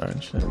Spliff Star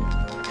and shit.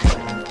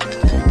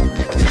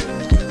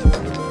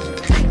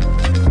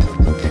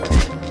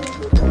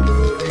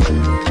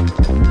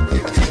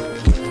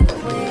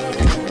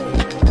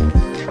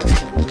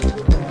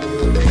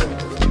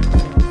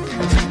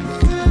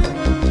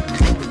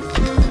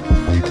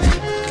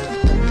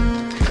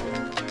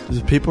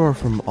 People are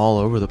from all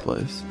over the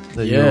place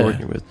that you were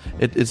working with.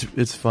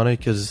 It's funny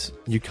because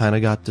you kind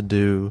of got to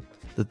do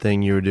the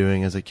thing you were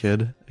doing as a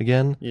kid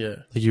again. Yeah.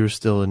 Like you were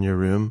still in your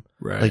room.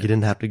 Right. Like you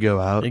didn't have to go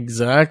out.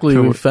 Exactly.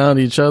 We found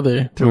each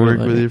other. To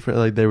work with your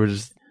friend. Like they were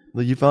just,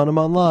 like you found them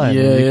online.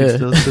 Yeah, and you could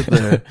still sit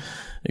there.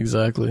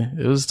 Exactly.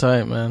 It was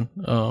tight, man.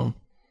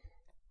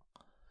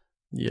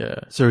 Yeah.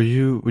 So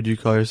would you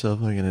call yourself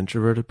like an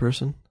introverted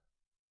person?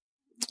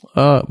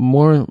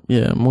 More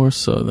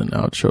so than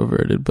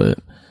outroverted, but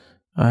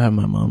I have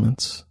my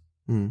moments,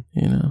 you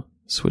know,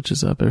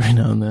 switches up every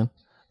now and then.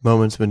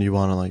 moments when you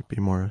want to like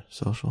be more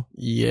social?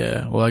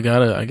 Yeah. Well,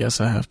 I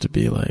guess I have to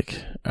be like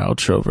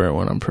outrovert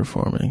when I'm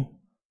performing.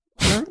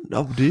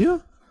 Oh, do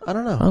you? I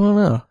don't know. I don't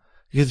know.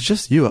 Because it's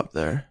just you up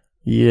there.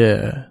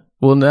 Yeah.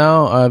 Well,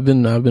 now I've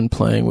been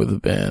playing with a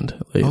band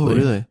lately. Oh,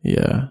 really?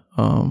 Yeah.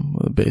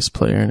 With a bass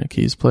player and a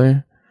keys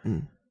player.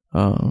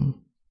 Yeah,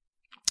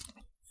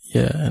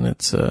 and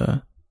it's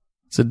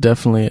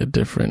definitely a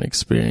different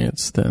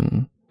experience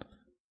than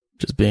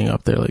just being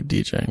up there like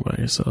DJing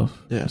by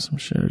yourself. Yeah. Or some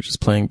shit, or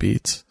just playing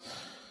beats.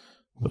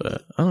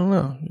 But I don't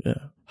know.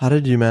 Yeah. How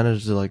did you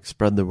manage to like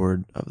spread the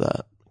word of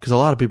that? Because a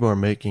lot of people are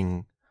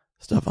making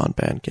stuff on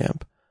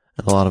Bandcamp,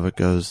 and a lot of it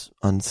goes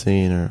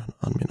unseen or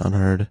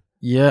unheard.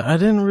 Yeah,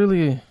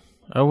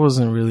 I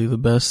wasn't really the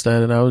best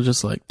at it. I would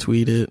just like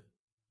tweet it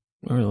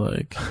or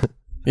like,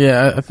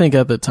 yeah, I think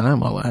at the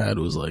time all I had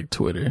was like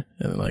Twitter,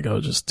 and like I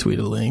would just tweet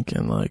a link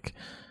and like,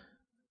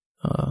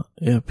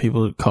 yeah,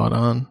 people caught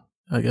on.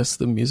 I guess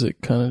the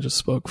music kind of just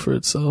spoke for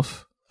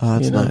itself. Oh,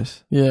 that's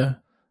nice. Yeah.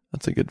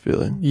 That's a good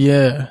feeling.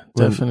 Yeah,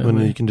 definitely.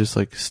 When you can just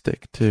like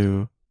stick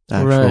to the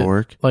actual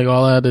work. Like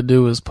all I had to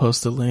do was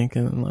post a link,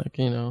 and like,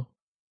 you know,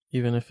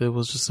 even if it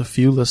was just a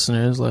few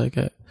listeners, like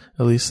at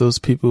least those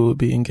people would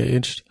be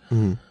engaged.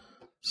 Mm-hmm.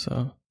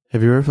 So,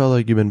 have you ever felt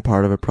like you've been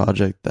part of a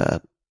project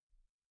that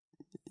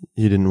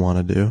you didn't want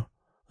to do?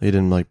 You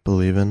didn't like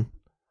believe in?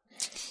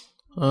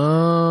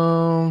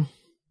 I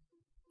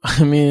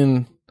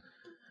mean,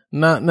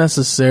 not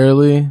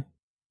necessarily.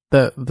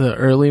 That the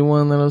early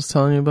one that I was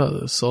telling you about,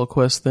 the Soul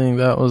Quest thing,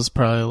 that was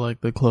probably like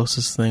the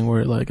closest thing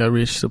where like I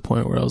reached a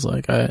point where I was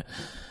like, I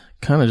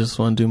kind of just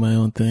want to do my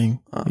own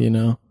thing, you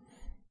know?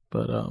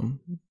 But,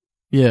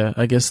 yeah,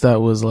 I guess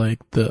that was like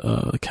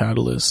the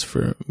catalyst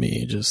for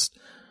me just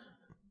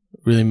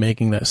really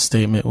making that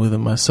statement within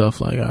myself.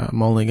 Like,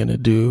 I'm only going to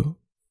do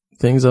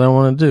things that I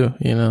want to do,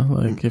 you know?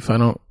 Like, if I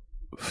don't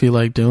feel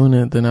like doing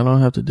it, then I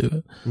don't have to do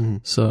it. Mm-hmm.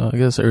 So I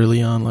guess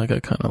early on, like,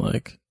 I kind of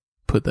like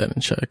put that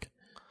in check.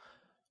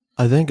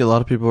 I think a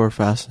lot of people are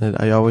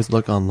fascinated. I always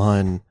look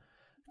online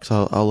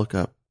because I'll look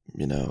up,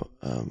 you know,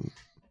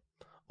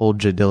 old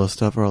J Dilla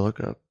stuff, or I'll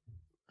look up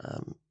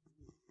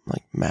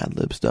like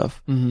Madlib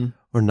stuff,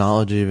 or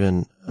Knowledge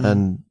even.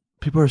 And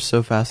people are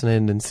so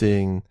fascinated in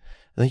seeing.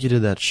 I think you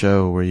did that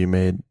show where you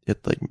made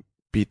it like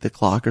beat the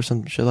clock or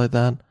some shit like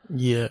that.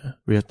 Yeah,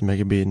 where you have to make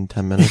a beat in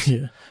 10 minutes.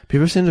 Yeah,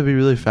 people seem to be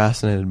really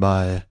fascinated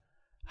by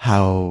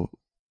how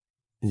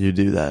you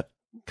do that,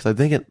 because I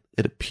think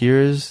it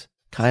appears.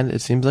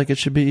 It seems like it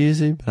should be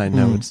easy, but I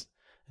know it's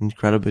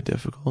incredibly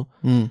difficult.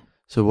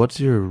 So what's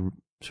your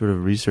sort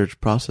of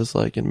research process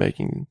like in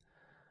making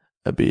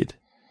a beat?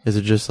 Is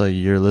it just like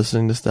you're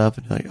listening to stuff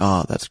and you're like,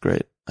 oh, that's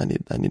great. I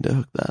need to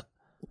hook that.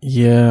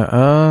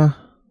 Yeah.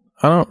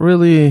 I don't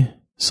really,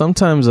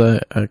 sometimes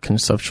I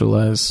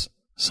conceptualize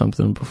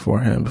something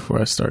beforehand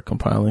before I start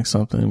compiling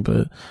something,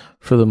 but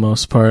for the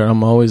most part,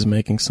 I'm always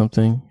making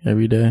something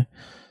every day.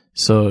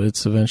 So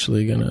it's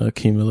eventually going to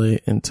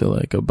accumulate into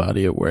like a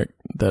body of work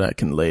that I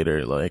can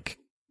later like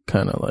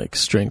kind of like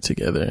string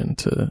together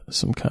into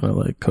some kind of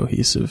like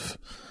cohesive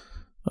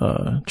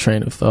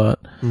train of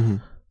thought. Mm-hmm.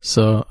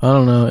 So I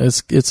don't know.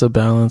 It's a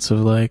balance of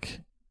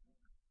like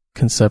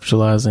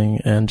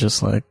conceptualizing and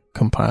just like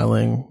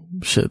compiling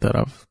shit that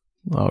I've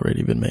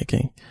already been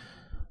making.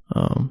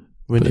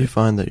 When do you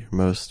find that you're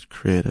most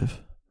creative?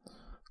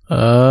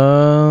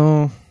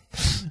 I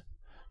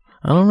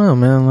don't know,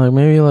 man. Like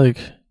maybe like.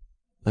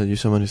 You're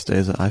someone who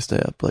I stay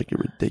up like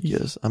you're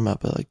ridiculous. I'm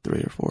up at like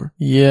 3 or 4.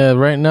 Yeah,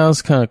 right now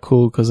it's kind of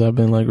cool because I've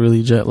been like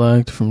really jet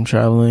lagged from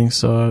traveling.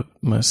 So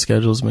my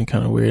schedule's been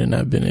kind of weird, and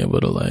I've been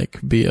able to like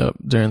be up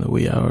during the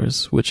wee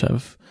hours, which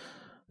I've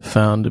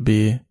found to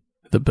be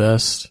the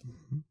best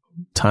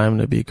time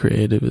to be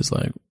creative is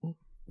like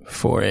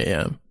 4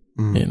 a.m.,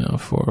 you know,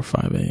 4 or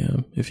 5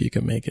 a.m. if you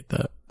can make it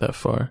that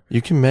far.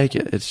 You can make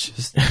it. It's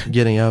just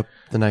getting up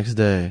the next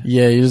day.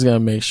 Yeah, you just got to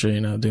make sure you're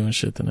not doing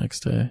shit the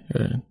next day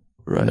or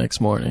right. next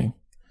morning.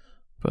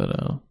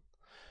 But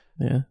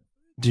yeah.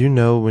 Do you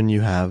know when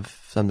you have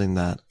something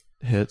that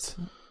hits?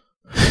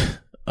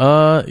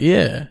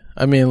 Yeah.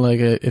 I mean, like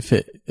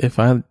if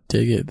I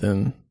dig it,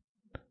 then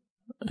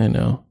I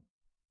know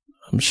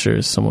I'm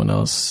sure someone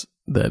else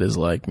that is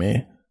like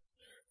me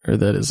or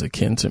that is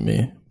akin to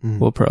me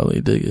will probably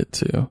dig it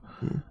too.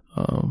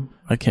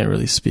 I can't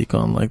really speak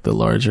on like the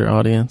larger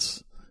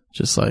audience.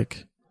 Just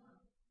like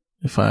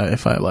if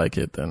I like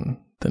it, then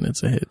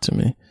it's a hit to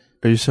me.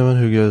 Are you someone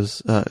who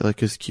goes, like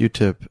his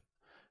Q-Tip,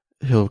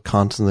 he'll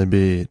constantly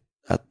be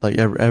at like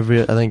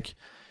every, I think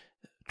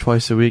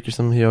twice a week or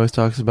something he always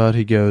talks about,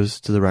 he goes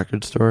to the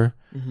record store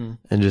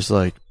and just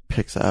like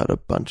picks out a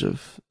bunch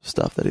of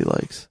stuff that he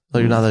likes.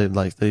 Like not that he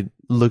likes, that he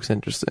looks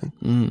interesting.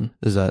 Do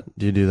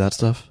you do that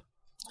stuff?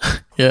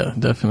 Yeah,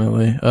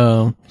 definitely.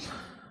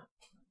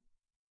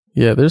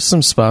 Yeah, there's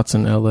some spots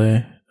in LA.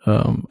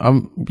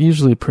 I'm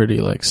usually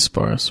pretty like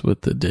sparse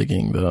with the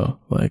digging though.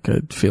 Like I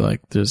feel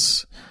like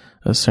there's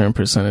a certain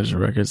percentage of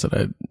records that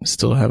I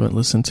still haven't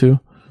listened to.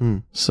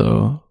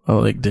 So I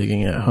like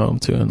digging at home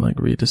too and like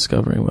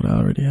rediscovering what I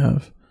already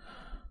have.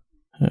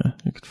 Yeah,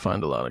 you could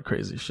find a lot of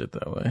crazy shit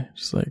that way.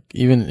 Just like,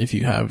 even if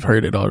you have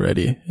heard it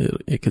already,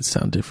 it could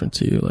sound different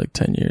to you like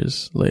 10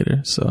 years later.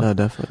 So No,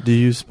 definitely. Do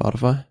you use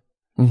Spotify?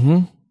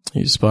 mm-hmm.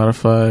 Use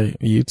Spotify.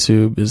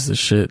 YouTube is the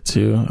shit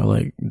too. I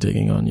like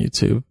digging on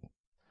YouTube.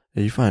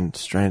 Yeah, you find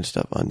strange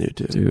stuff on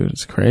YouTube. Dude,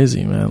 it's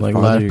crazy, man. Like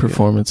Farther live you go.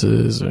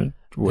 performances or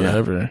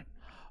whatever.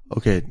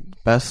 Okay,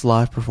 best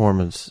live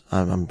performance.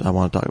 I want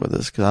to talk about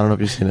this because I don't know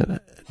if you've seen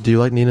it. Do you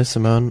like Nina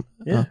Simone?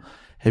 Yeah.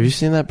 Have you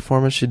seen that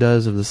performance she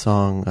does of the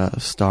song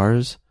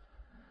Stars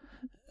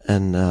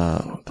and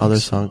other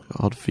song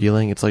called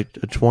Feeling? It's like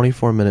a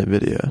 24-minute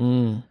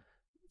video.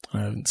 I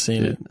haven't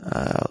seen it.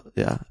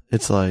 Yeah,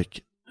 it's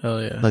like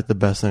Hell yeah. the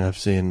best thing I've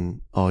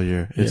seen all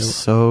year. It's Yeah.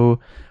 so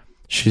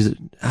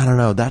I don't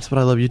know. That's what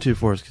I love YouTube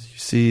for, is because you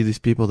see these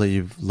people that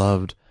you've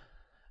loved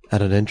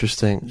at an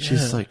interesting.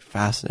 She's Yeah. like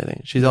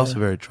fascinating. She's also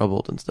very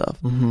troubled and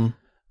stuff.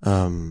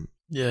 Mm-hmm.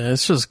 Yeah,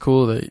 it's just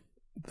cool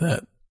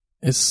that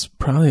it's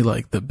probably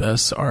like the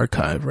best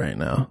archive right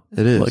now.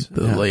 It is like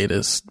the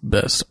latest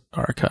best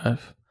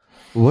archive.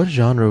 What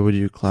genre would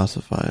you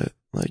classify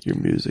like your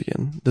music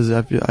in? Does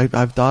it?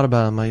 I've thought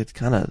about it. I'm like, it's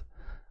kind of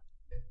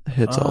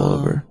hits all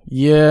over.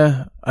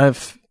 Yeah, I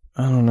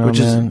don't know, Which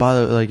man. is, by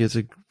the way, like, it's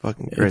a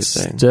fucking great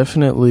It's thing.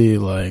 definitely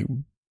like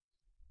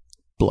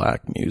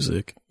black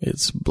music.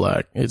 It's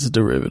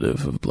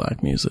derivative of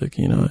black music.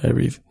 You know,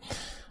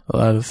 a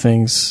lot of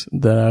things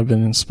that I've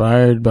been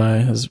inspired by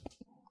has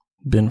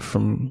been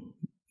from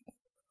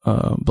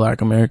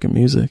black American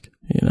music,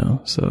 you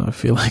know, so I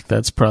feel like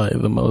that's probably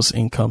the most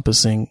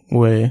encompassing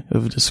way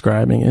of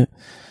describing it,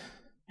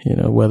 you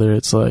know, whether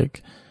it's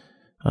like,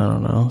 I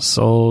don't know,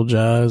 soul,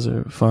 jazz,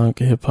 or funk,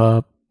 hip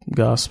hop,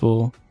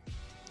 gospel,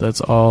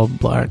 that's all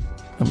black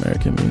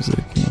American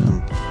music, you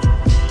know.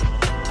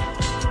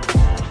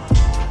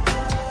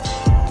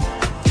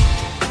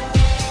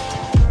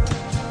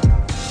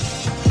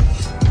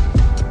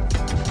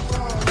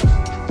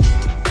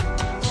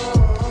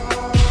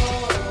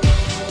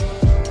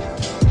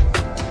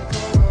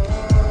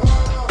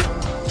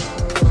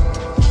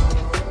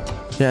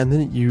 Yeah, and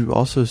then you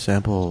also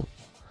sample,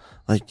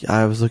 like,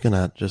 I was looking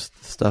at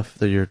just stuff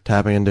that you're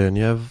tapping into, and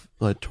you have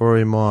like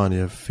Tori Mon, you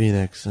have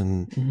Phoenix,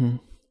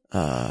 and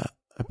a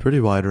pretty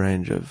wide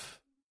range of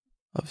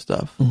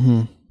stuff.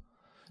 Mm-hmm.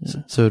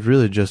 Yeah. So it's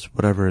really just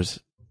whatever is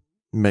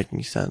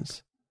making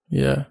sense.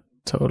 Yeah,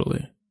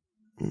 totally.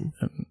 Mm.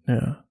 And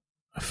yeah,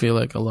 I feel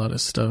like a lot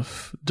of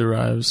stuff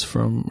derives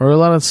from, or a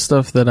lot of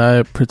stuff that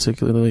I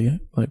particularly,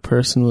 like,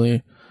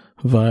 personally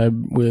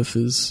vibe with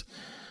is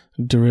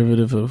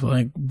derivative of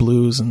like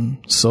blues and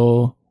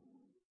soul,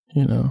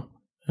 you know,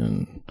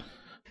 and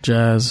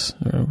jazz,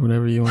 or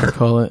whatever you want to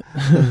call it.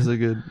 That's a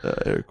good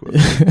air quote.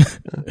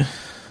 Yeah.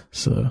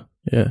 So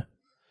yeah.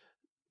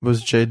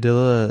 Was Jay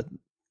Dilla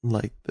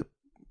like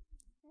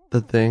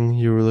the thing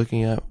you were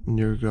looking at when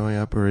you were growing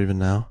up, or even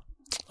now?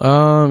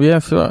 Yeah,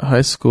 throughout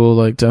high school,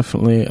 like,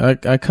 definitely.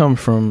 I come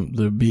from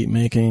the beat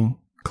making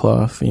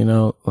cloth, you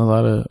know. A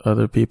lot of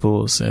other people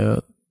will say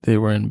that they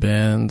were in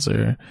bands,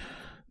 or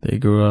they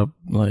grew up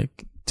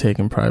like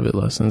taking private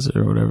lessons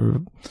or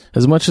whatever.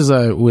 As much as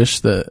I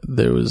wish that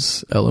there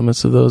was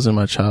elements of those in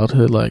my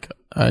childhood, like,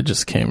 I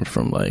just came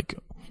from like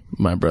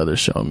my brother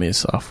showing me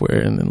software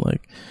and then,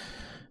 like,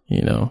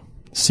 you know,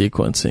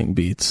 sequencing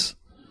beats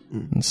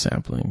and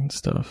sampling and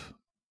stuff.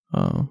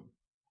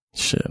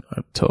 Shit,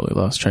 I totally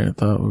lost train of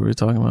thought. What were we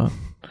talking about?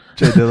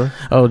 Jay Dilla?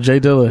 Oh, Jay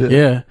Dilla.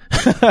 Yeah.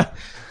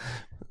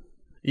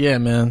 Yeah,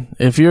 man.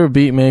 If you're a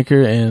beat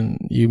maker and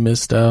you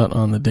missed out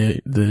on the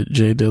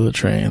Jay Dilla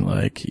train,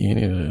 like, you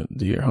need to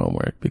do your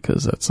homework,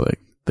 because that's like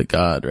the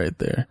god right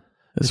there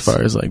as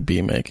far as like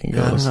beat making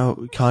goes. I don't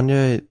know.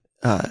 Kanye,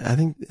 I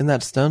think in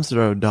that Stones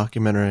Throw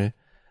documentary,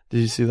 did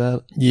you see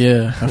that?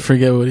 Yeah, I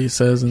forget what he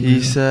says.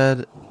 He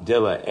said,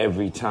 Dilla,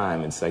 every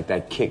time, it's like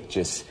that kick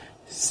just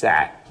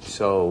sat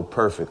so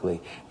perfectly.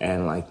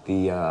 And like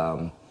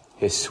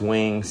his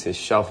swings, his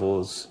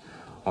shuffles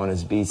on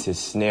his beats, his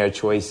snare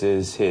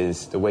choices,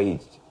 the way he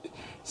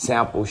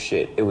samples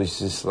shit, it was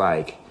just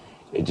like,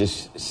 it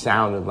just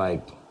sounded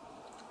like,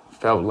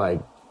 felt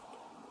like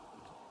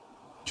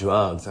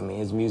drugs. I mean,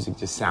 his music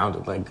just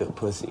sounded like good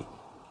pussy.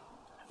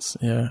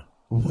 Yeah.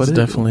 What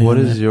definitely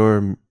is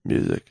your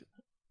music?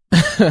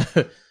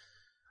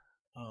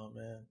 Oh,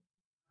 man.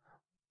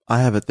 I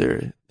have a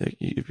theory,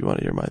 if you want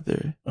to hear my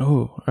theory.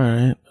 Oh, all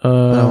right.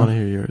 But I want to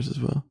hear yours as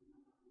well.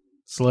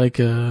 It's like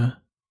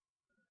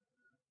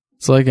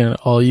an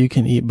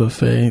all-you-can-eat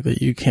buffet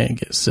that you can't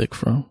get sick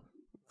from.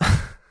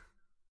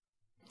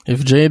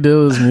 If Jay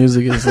Dilla's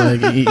music is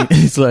like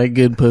it's like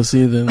good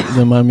pussy,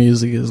 then my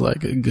music is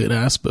like a good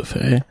ass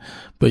buffet,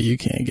 but you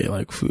can't get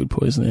like food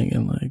poisoning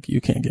and like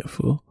you can't get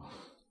full.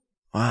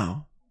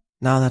 Wow.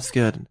 No, that's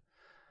good.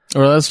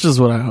 Or that's just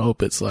what I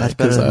hope it's like. That's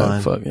better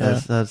than mine. Yeah.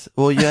 That's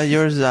well, yeah,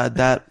 yours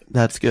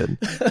that's good.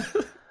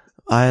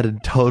 I had a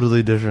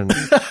totally different.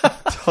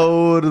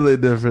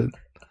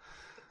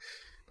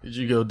 Did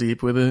you go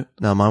deep with it?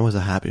 No, mine was a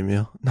Happy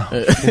Meal. No.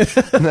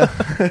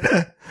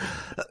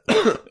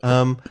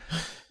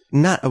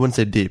 I wouldn't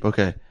say deep.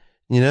 Okay.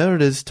 You know what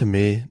it is to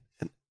me?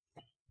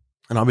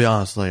 And I'll be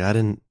honest, like, I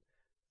didn't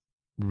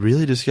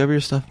really discover your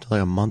stuff until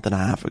like a month and a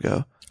half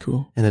ago.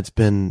 Cool. And it's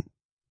been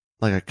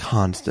like a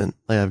constant,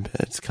 like,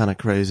 it's kind of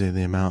crazy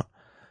the amount.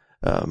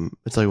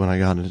 It's like when I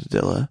got into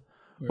Dilla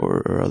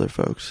or other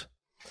folks.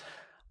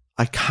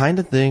 I kind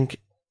of think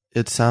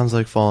it sounds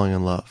like falling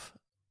in love.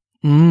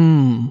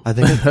 I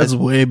think that's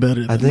way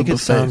better. I think it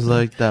sounds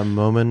like that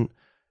moment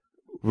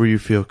where you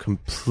feel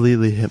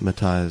completely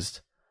hypnotized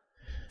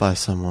by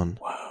someone.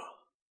 Wow.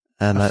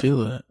 And I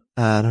feel that.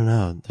 I don't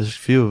know. There's a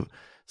few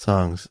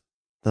songs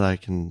that I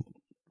can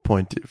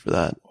point to for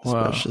that,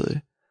 especially.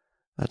 Wow.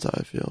 That's how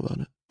I feel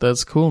about it.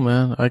 That's cool,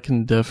 man. I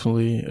can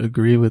definitely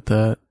agree with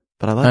that.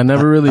 But I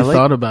never really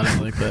thought about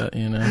it like that,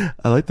 you know.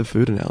 I like the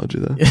food analogy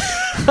though.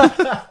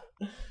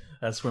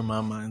 That's where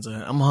my mind's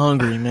at. I'm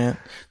hungry, man.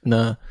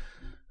 Nah.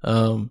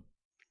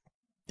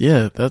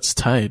 Yeah, that's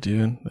tight,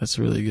 dude. That's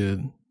really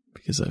good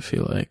because I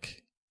feel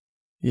like,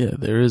 yeah,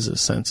 there is a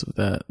sense of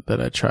that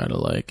I try to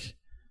like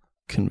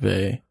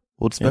convey.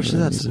 Well, especially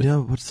that's, you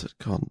know, what's it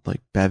called?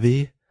 Like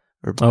Bevy?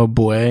 Oh,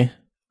 boy.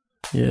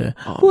 Yeah.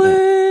 Oh,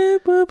 boy.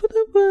 I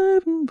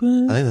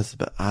think that's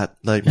about,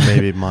 like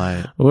maybe my,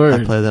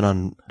 I play that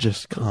on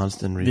just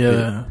constant repeat.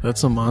 Yeah,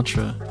 that's a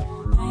mantra.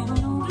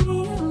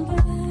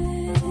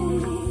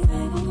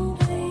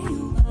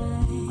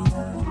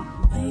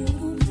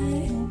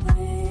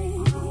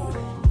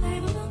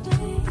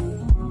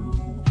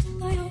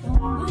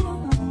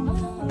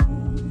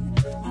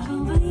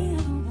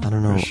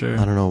 Sure.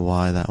 I don't know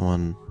why that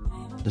one.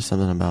 There's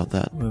something about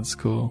that. That's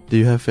cool. Do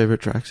you have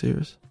favorite tracks of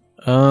yours?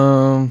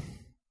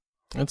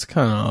 It's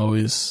kind of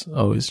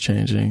always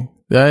changing.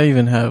 I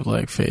even have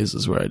like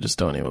phases where I just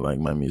don't even like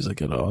my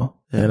music at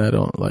all, and I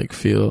don't like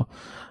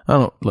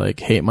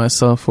hate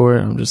myself for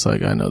it. I'm just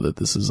like, I know that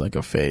this is like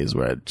a phase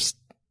where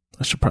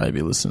I should probably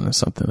be listening to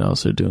something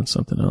else or doing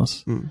something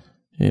else.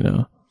 You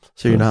know.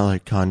 So you're not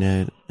like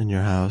Kanye in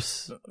your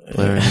house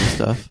blaring and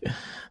stuff.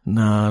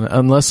 Nah,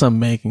 unless I'm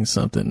making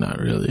something, not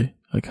really.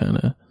 I kind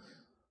of,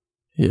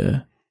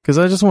 yeah. Because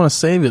I just want to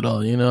save it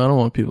all, you know? I don't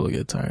want people to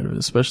get tired of it,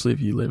 especially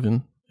if you live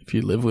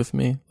with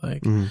me.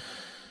 Like, I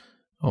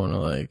want to,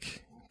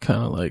 like,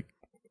 kind of, like,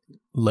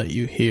 let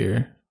you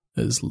hear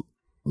as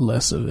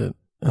less of it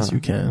as you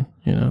can,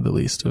 you know, the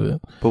least of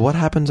it. But what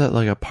happens at,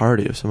 like, a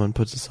party if someone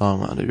puts a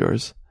song on of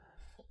yours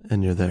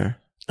and you're there?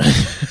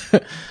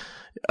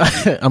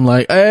 I'm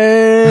like,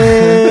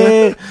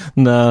 hey!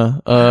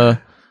 Nah,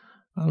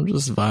 I'm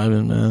just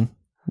vibing, man.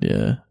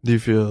 Yeah. Do you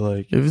feel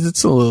like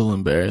it's a little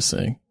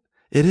embarrassing?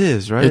 It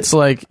is, right? It's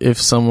like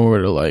if someone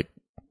were to like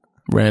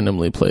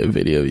randomly play a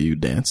video of you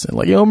dancing.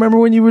 Like, yo, remember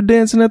when you were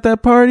dancing at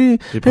that party?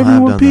 People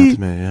have done that to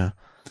me, yeah.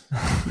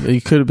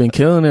 You could have been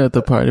killing it at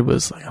the party, but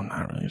it's like, I'm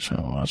not really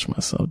trying to watch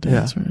myself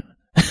dance. Yeah. Right?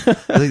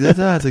 I think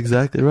that's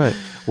exactly right.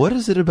 What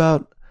is it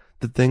about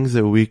the things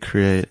that we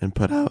create and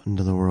put out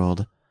into the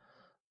world?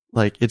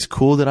 Like, it's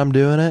cool that I'm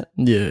doing it.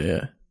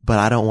 Yeah. But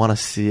I don't want to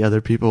see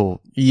other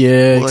people.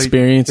 Yeah, like,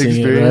 experiencing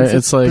it, right?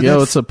 It's like,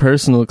 yo, it's a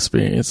personal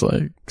experience.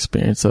 Like,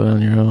 experience that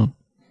on your own.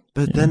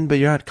 But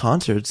you're at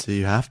concerts, so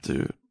you have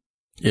to.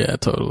 Yeah,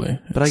 totally.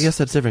 But I guess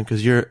that's different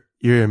because you're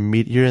in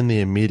the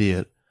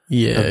immediate of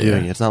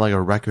doing it. It's not like a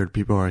record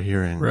people are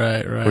hearing.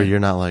 Right. Where you're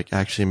not like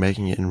actually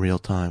making it in real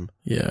time.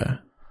 Yeah.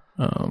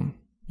 Yeah,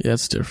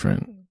 it's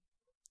different.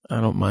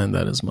 I don't mind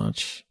that as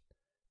much.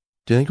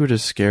 Do you think we're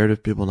just scared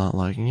of people not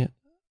liking it?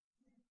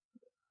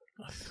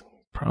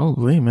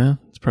 Probably, man.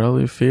 It's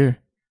probably a fear.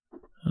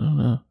 I don't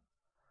know.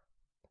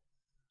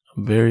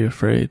 I'm very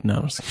afraid. No,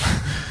 I'm just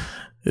kidding.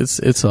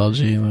 It's all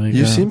G. Like,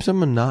 you seem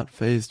someone not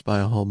fazed by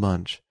a whole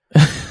bunch.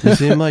 You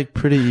seem like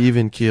pretty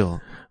even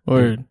keel.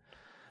 Word.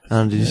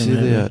 Did you see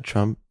the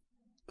Trump?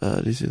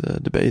 Did you see the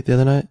debate the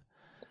other night?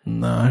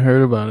 No, I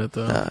heard about it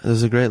though.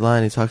 There's a great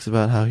line. He talks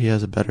about how he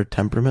has a better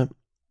temperament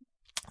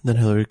than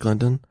Hillary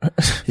Clinton.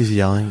 He's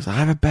yelling. He's like, I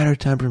have a better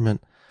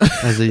temperament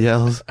as he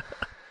yells.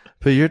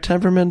 But your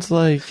temperament's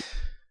like...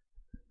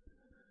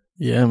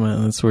 Yeah,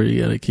 man, that's where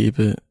you gotta keep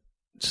it.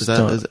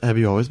 Have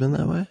you always been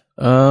that way?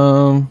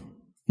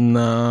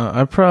 Nah,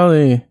 I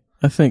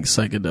think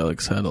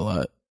psychedelics had a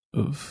lot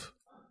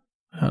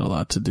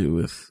to do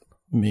with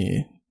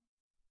me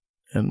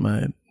and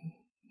my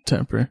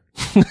temper.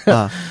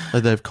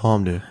 Like they've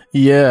calmed you.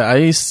 Yeah, I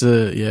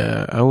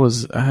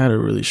had a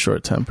really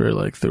short temper,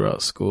 like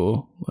throughout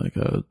school. Like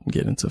I would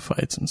get into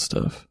fights and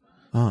stuff.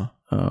 Yeah,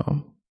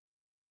 I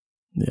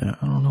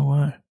don't know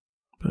why,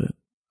 but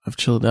I've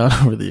chilled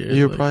out over the years.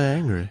 You were probably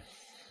angry.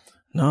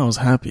 No, I was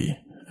happy,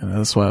 and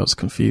that's why I was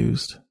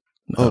confused.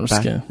 No, I'm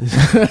just kidding.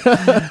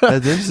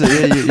 That's interesting.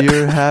 Yeah,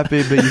 you're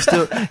happy, but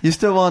you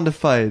still wanted to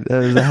fight. It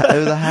was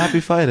a happy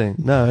fighting.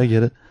 No, I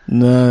get it.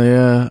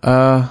 No,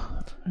 yeah.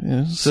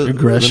 So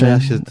aggression. Let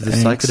me ask you, did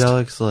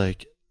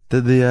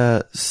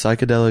the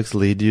psychedelics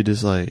lead you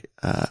to like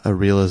a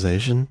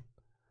realization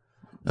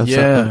of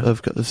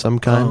some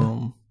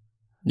kind?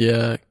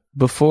 Yeah.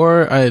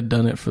 Before I had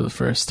done it for the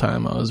first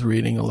time, I was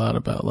reading a lot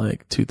about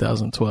like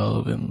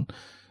 2012 and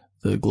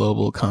the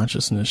global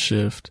consciousness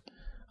shift.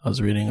 I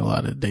was reading a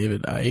lot of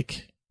David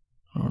Icke.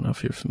 I don't know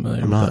if you're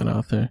familiar with that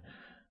author.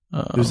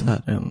 Who's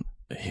that? And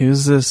he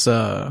was this,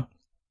 I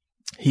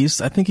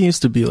think he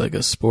used to be like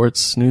a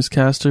sports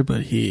newscaster,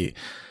 but he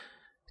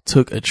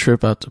took a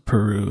trip out to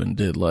Peru and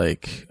did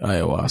like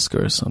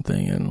ayahuasca or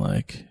something, and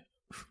like,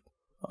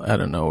 I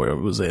don't know, where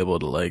it was able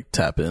to like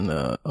tap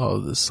into all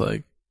of this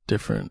like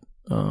different,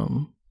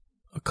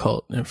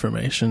 occult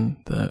information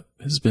that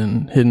has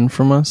been hidden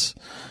from us.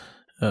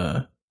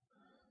 But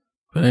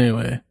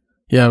anyway,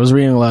 yeah, I was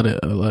reading a lot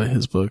of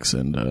his books,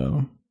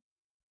 and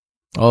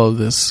all of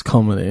this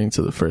culminating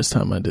to the first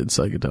time I did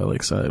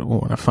psychedelics.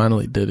 When I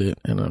finally did it,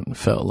 and I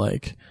felt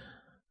like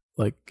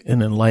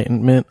an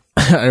enlightenment.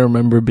 I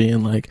remember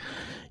being like,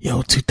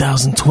 "Yo,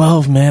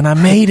 2012, man, I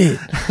made it!"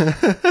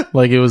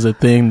 Like it was a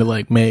thing to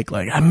like make.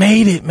 Like, I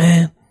made it,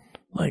 man.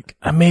 Like,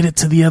 I made it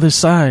to the other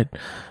side.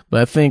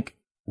 But I think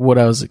what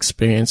I was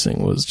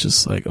experiencing was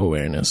just like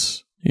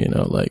awareness. You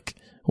know, like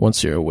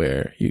once you're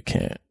aware, you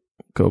can't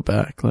go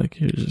back. Like,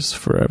 you're just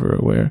forever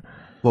aware.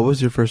 What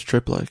was your first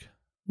trip like?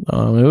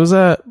 It was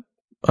at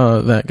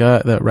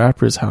that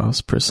rapper's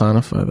house,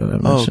 Personify, that I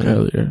mentioned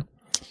earlier.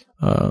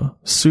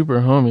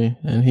 Super homie,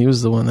 and he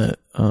was the one that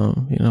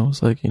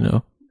was like,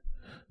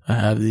 I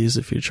have these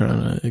if you're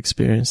trying to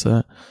experience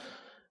that.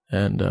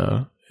 And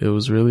it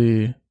was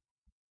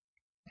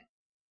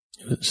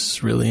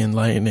just really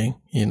enlightening.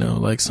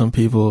 Like some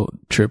people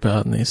trip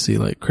out and they see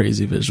like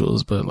crazy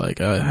visuals, but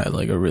like I had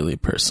like a really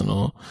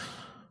personal,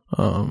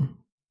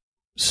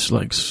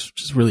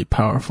 just really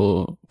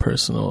powerful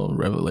personal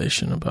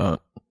revelation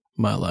about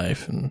my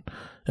life and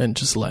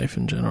just life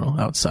in general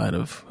outside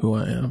of who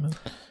I am. And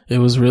it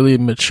was really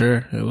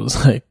mature. It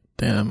was like,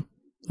 damn,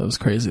 that was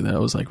crazy that I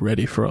was like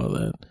ready for all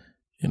that,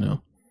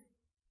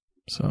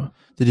 So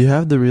did you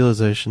have the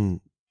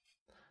realization,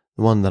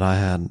 the one that I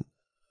had,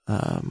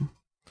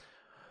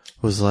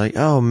 was like,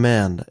 oh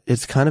man,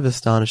 it's kind of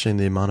astonishing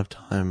the amount of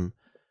time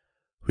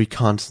we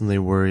constantly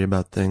worry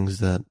about things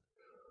that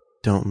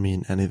don't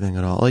mean anything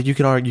at all. Like you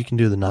can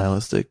do the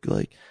nihilistic,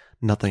 like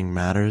nothing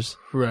matters.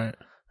 Right.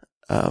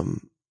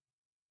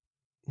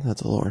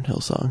 That's a Lauryn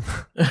Hill song.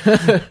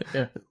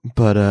 Yeah.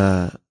 But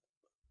I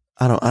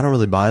don't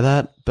really buy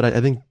that. But I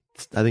think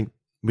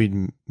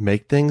we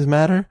make things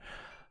matter.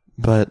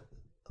 But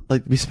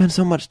like we spend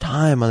so much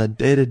time on a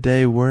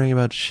day-to-day worrying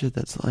about shit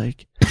that's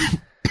like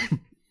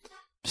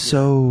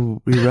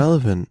so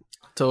irrelevant.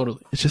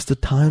 Totally. It's just a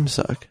time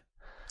suck.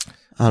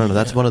 I don't know.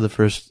 That's one of the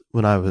first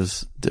when I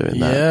was doing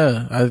that.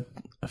 Yeah,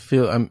 I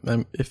feel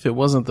I'm if it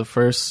wasn't the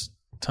first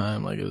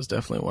time, like it was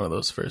definitely one of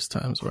those first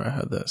times where I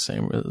had that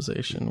same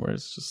realization where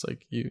it's just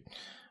like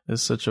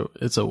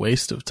it's a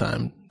waste of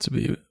time to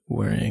be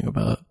worrying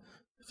about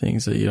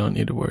things that you don't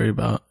need to worry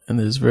about, and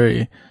there's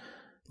very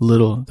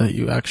little that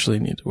you actually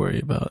need to worry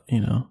about,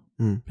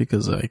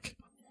 because like,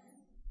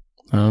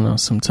 I don't know,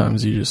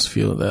 sometimes you just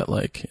feel that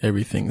like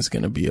everything's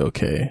going to be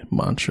okay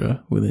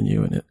mantra within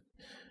you,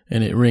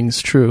 and it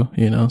rings true,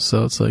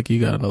 so it's like, you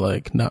got to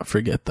like not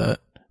forget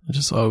that.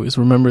 Just always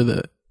remember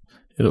that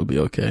it'll be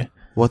okay.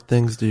 What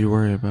things do you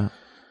worry about?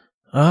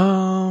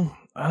 I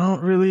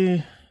don't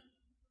really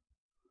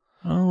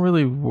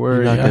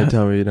worry. You're not going to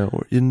tell me you don't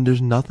worry.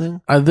 There's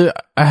nothing? I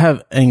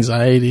have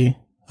anxiety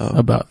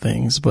about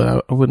things,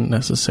 but I wouldn't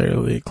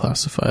necessarily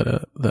classify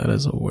that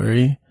as a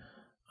worry.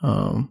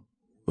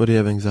 What do you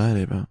have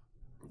anxiety about?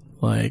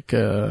 Like,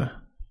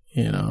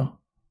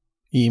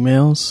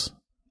 emails.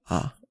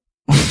 Ah.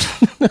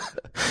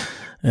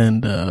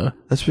 And,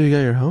 that's what you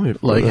got your homie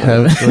for. Like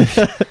having,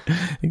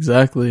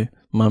 exactly,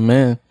 my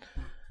man.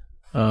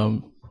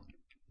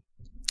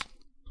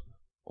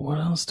 What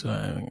else do I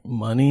have?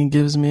 Money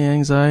gives me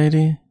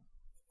anxiety.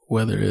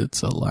 Whether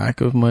it's a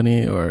lack of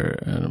money or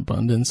an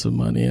abundance of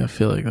money, I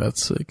feel like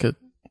that's like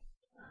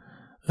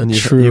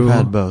you've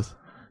had both.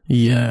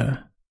 Yeah.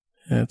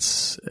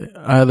 It's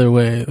either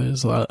way,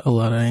 there's a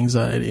lot of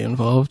anxiety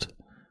involved.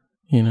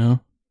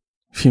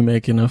 If you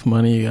make enough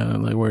money, you gotta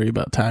like worry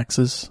about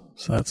taxes.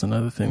 So that's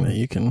another thing that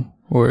you can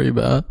worry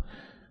about.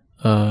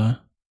 I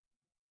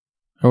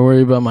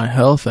worry about my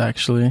health,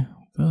 actually.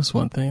 That's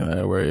one thing that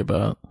I worry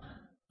about.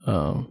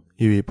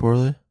 You eat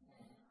poorly?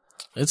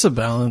 It's a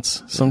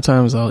balance.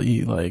 Sometimes I'll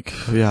eat like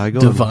I go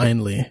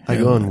divinely. I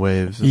go in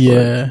waves.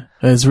 Yeah.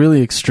 It's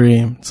really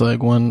extreme. It's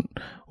like one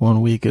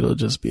week it'll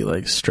just be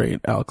like straight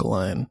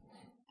alkaline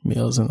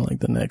meals, and like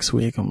the next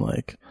week I'm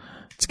like,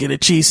 let's get a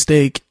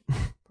cheesesteak.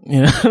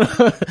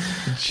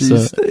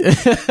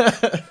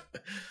 Cheesesteak.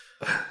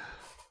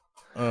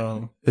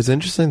 It's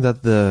interesting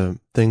that the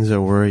things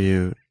that worry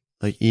you,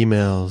 like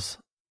emails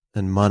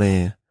and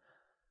money,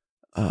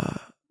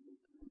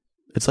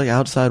 it's like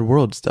outside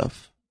world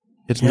stuff.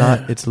 It's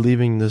not, it's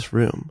leaving this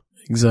room.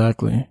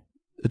 Exactly.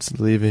 It's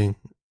leaving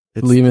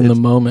the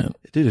moment.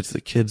 Dude, it's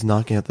the kids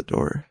knocking at the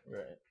door.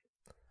 Right.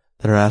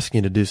 That are asking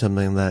you to do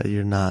something that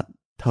you're not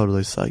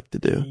totally psyched to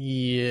do.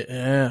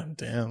 Yeah.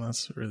 Damn,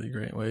 that's a really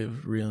great way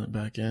of reeling it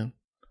back in.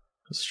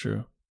 That's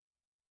true.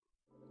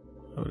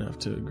 I would have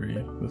to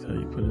agree with how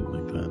you put it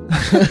like that.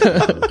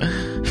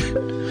 If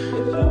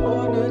you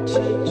wanna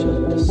change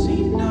up the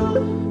scene now,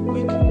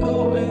 we can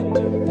go and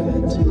do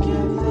that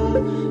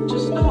together.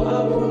 Just know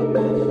I will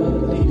never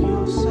leave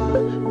your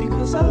side,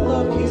 because I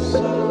love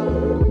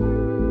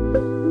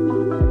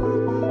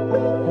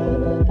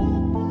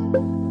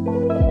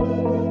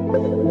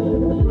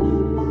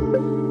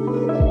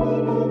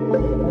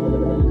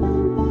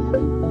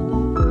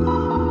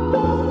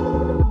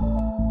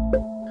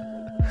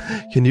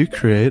Can you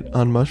create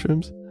on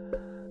mushrooms?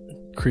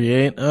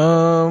 Create?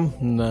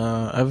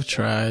 No. I've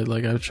tried.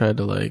 I've tried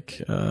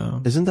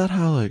to Isn't that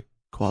how like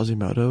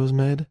Quasimodo was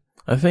made?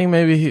 I think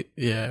maybe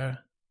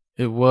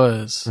it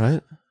was.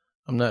 Right?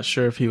 I'm not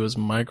sure if he was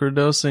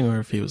microdosing or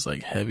if he was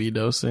like heavy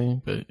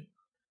dosing, but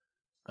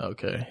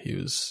okay, he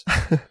was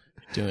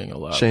doing a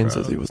lot. Shane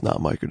says he was not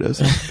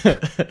microdosing.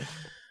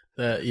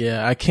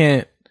 I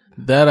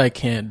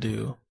can't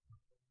do.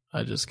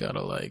 I just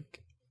gotta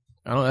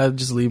I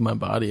just leave my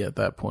body at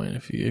that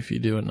point. If you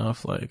do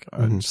enough, I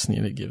just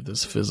need to give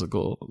this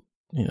physical,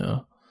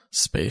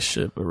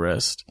 spaceship a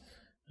rest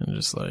and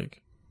just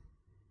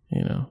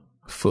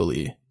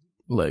fully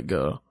let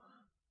go.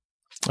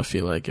 I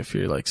feel like if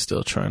you're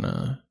still trying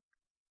to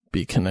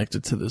be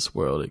connected to this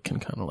world, it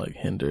can kind of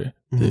hinder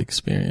the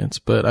experience.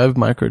 But I've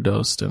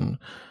microdosed and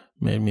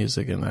made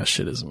music, and that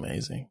shit is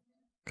amazing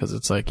because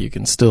it's you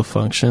can still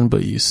function,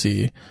 but you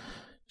see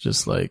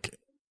just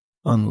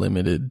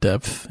unlimited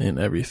depth in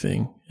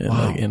everything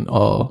and in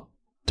all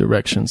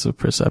directions of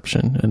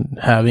perception. And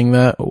having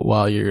that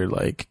while you're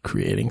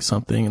creating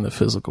something in the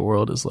physical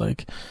world is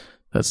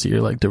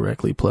you're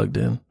directly plugged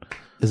in.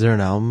 Is there an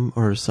album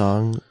or a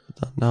song,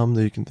 an album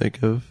that you can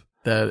think of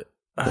that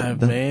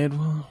I've made?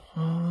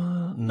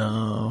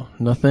 No,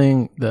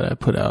 nothing that I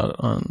put out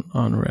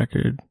on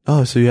record.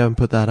 Oh, so you haven't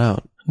put that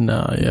out?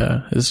 No,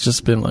 yeah, it's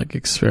just been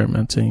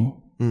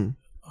experimenting.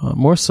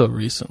 More so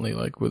recently,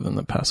 within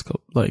the past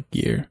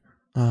year.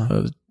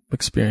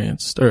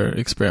 Experienced or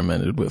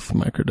experimented with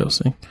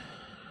microdosing.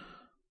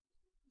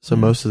 So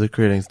most of the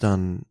creating's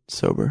done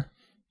sober?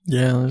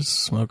 Yeah, there's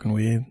smoking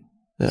weed,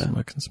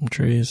 smoking some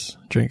trees,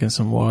 drinking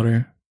some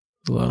water.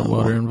 A lot of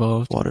water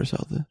involved. Water's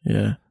healthy.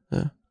 Yeah.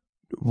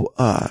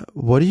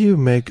 What do you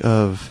make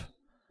of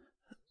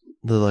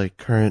the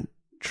current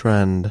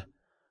trend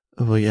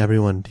of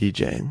everyone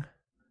DJing?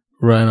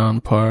 Right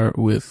on par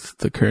with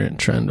the current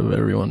trend of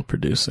everyone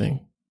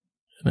producing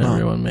and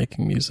everyone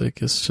making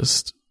music. It's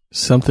just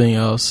something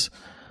else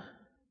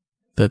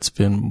that's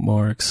been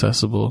more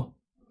accessible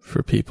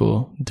for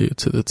people due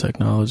to the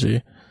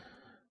technology.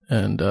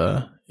 And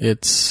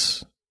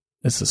it's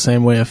the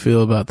same way I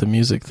feel about the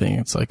music thing.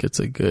 It's it's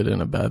a good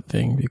and a bad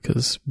thing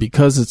because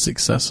it's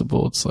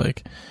accessible. It's the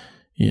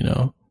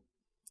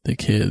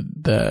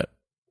kid that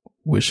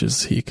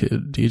wishes he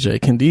could DJ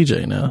can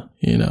DJ now,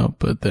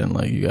 but then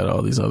you got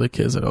all these other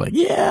kids that are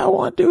yeah, I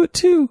want to do it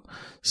too.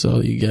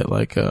 So you get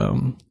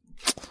an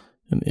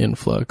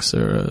influx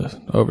or a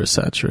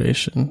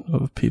oversaturation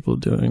of people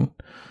doing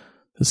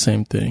the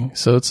same thing.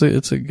 So it's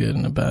a good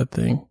and a bad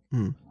thing.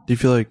 Do you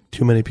feel like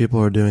too many people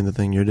are doing the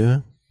thing you're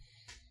doing?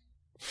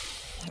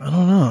 I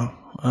don't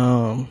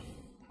know.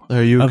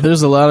 Are you?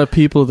 There's a lot of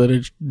people that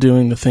are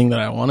doing the thing that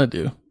I want to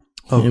do.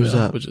 Oh, who's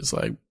that? Which is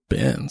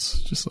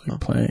bands, just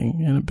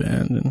playing in a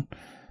band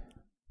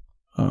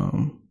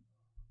and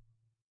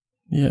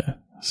yeah.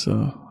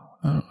 So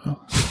I don't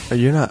know.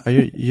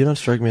 You don't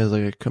strike me as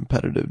a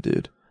competitive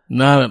dude.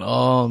 Not at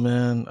all,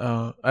 man.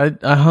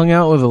 I hung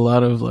out with a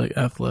lot of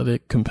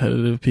athletic,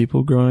 competitive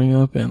people growing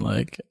up, and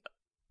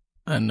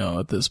I know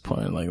at this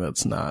point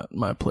that's not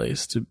my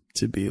place to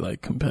be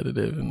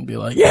competitive and be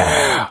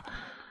yeah,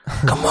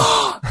 come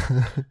on.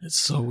 It's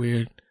so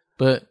weird,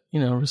 but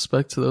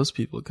respect to those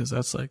people because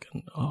that's a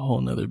whole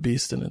nother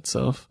beast in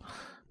itself.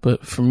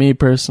 But for me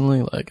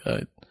personally,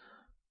 I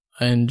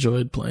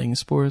enjoyed playing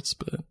sports,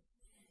 but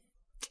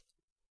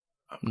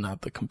I'm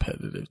not the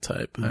competitive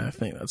type. I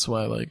think that's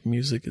why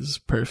music is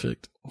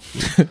perfect.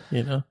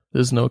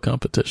 There's no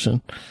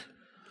competition.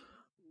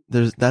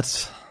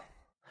 It's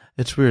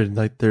weird.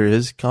 There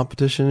is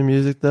competition in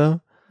music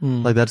though.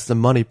 That's the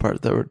money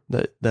part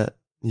that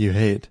you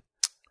hate.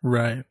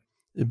 Right.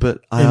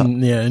 But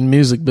in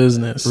music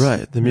business.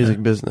 Right. The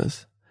music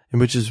business.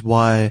 And which is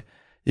why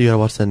you gotta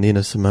watch that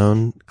Nina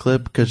Simone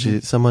clip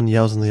because someone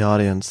yells in the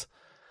audience,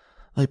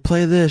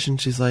 play this.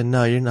 And she's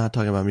no, you're not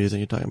talking about music.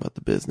 You're talking about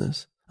the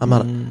business. I'm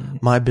not,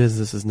 my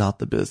business is not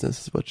the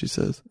business is what she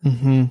says.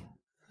 Mm-hmm.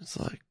 It's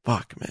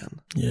fuck,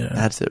 man. Yeah.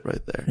 That's it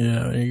right there.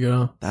 Yeah, there you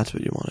go. That's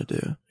what you want to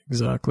do.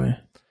 Exactly.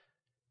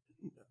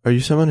 Are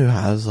you someone who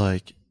has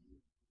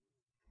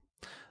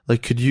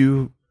could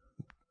you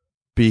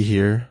be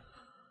here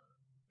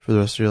for the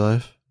rest of your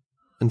life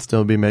and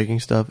still be making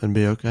stuff and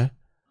be okay?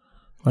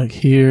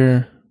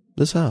 Here.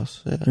 This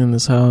house. Yeah. In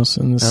this house,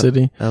 in the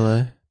city.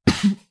 LA?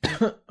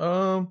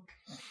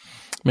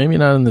 Maybe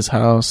not in this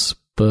house,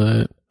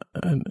 but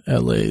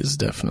LA is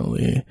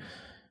definitely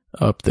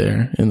up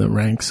there in the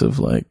ranks of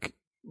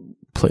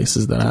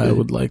places that I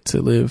would like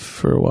to live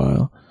for a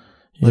while.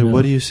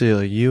 What do you see?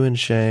 You and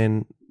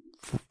Shane,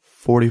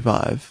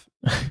 45.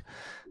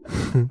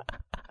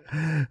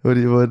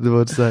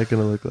 What's that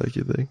gonna look like,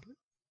 you think?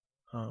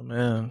 Oh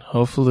man,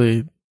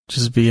 hopefully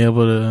just be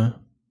able to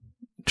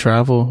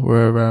travel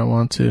wherever I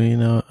want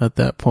to, at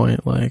that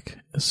point.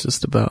 It's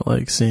just about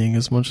seeing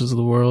as much of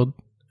the world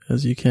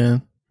as you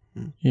can,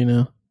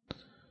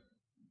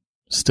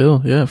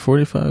 Still, yeah,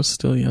 45 is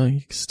still young.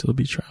 You can still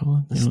be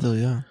traveling. Still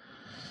young.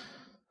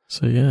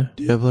 So yeah.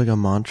 Do you have a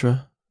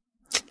mantra?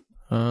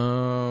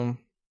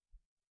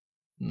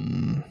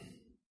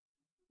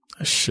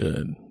 I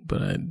should,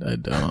 but I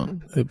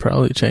don't. It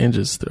probably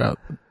changes throughout,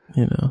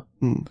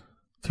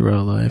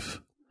 throughout life.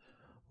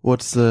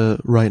 What's the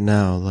right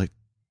now, like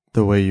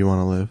the way you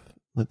want to live,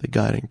 like the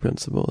guiding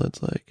principle?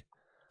 That's like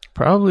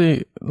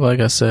probably, like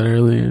I said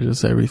earlier,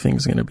 just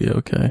everything's going to be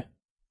okay.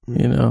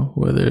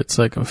 Whether it's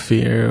like a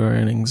fear or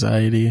an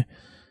anxiety,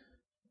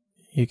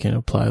 you can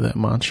apply that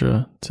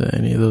mantra to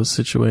any of those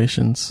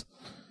situations.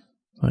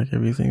 Like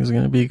everything's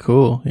going to be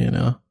cool,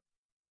 it'll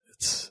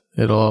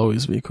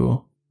always be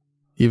cool.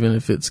 Even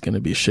if it's going to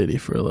be shitty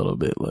for a little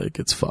bit, like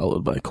it's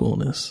followed by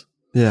coolness.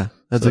 Yeah,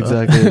 that's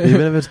exactly it.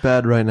 Even if it's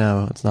bad right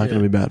now, it's not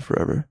going to be bad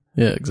forever.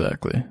 Yeah,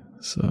 exactly.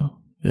 So,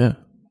 yeah,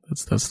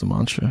 that's the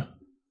mantra.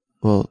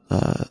 Well,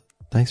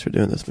 thanks for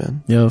doing this,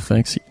 man. Yo,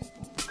 thanks.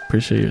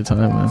 Appreciate your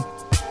time, man.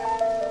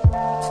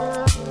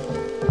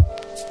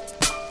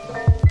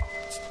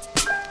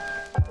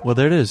 Well,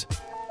 there it is.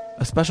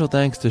 A special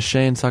thanks to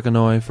Shane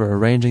Sakanoi for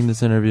arranging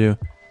this interview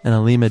and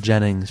Alima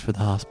Jennings for the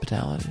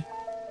hospitality.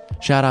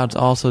 Shoutouts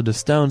also to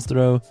Stone's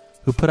Throw,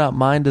 who put out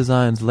Mind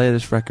Design's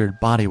latest record,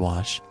 Body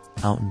Wash,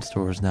 out in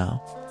stores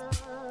now.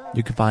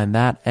 You can find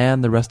that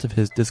and the rest of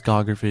his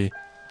discography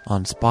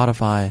on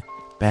Spotify,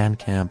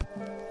 Bandcamp,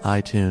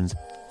 iTunes,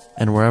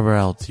 and wherever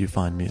else you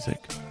find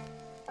music.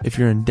 If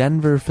you're in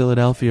Denver,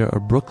 Philadelphia,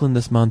 or Brooklyn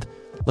this month,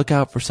 look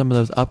out for some of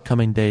those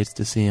upcoming dates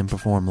to see him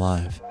perform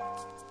live.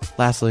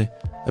 Lastly,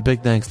 a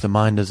big thanks to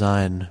Mind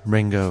Design,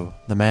 Ringo,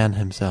 the man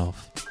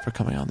himself, for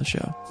coming on the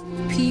show.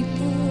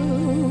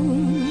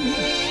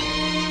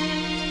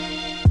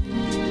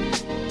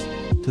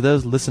 To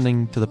those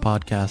listening to the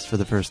podcast for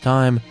the first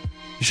time,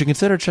 you should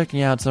consider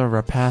checking out some of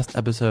our past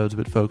episodes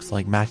with folks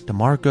like Mac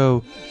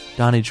DeMarco,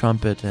 Donnie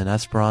Trumpet, and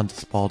Esperanza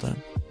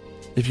Spalding.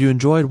 If you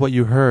enjoyed what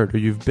you heard or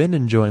you've been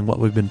enjoying what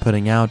we've been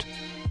putting out,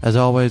 as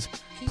always,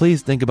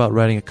 please think about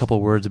writing a couple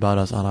words about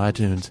us on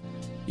iTunes.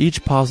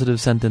 Each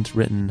positive sentence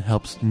written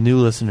helps new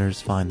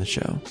listeners find the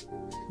show.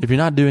 If you're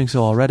not doing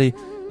so already,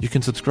 you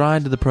can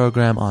subscribe to the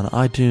program on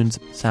iTunes,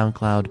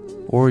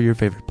 SoundCloud, or your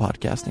favorite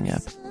podcasting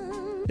app.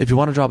 If you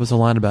want to drop us a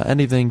line about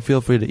anything, feel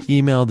free to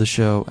email the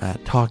show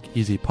at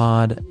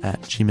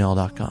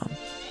talkeasypod@gmail.com.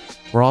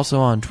 We're also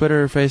on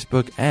Twitter,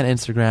 Facebook, and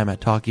Instagram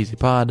at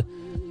TalkEasyPod,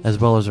 as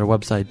well as our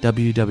website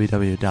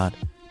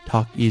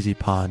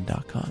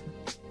www.talkeasypod.com.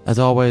 As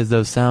always,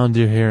 those sounds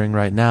you're hearing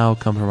right now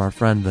come from our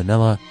friend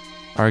Vanilla.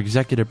 Our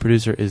executive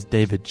producer is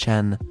David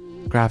Chen,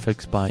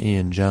 graphics by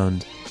Ian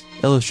Jones,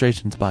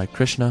 illustrations by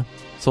Krishna,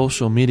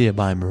 social media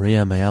by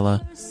Maria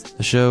Mayella.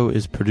 The show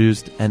is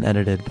produced and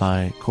edited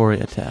by Corey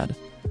Atad.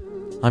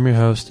 I'm your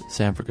host,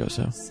 Sam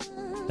Fragoso.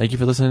 Thank you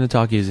for listening to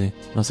Talk Easy, and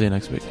I'll see you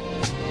next week.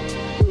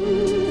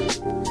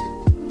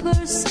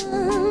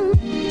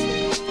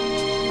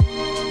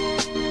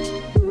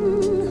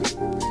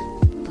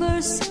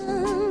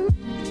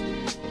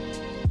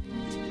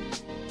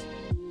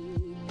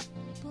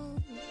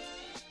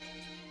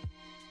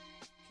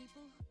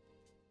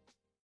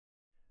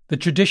 The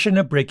tradition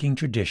of breaking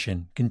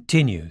tradition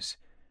continues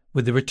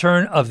with the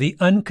return of the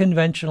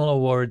Unconventional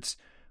Awards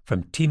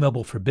from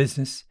T-Mobile for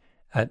Business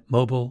at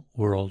Mobile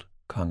World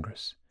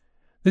Congress.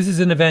 This is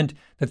an event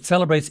that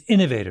celebrates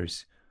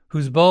innovators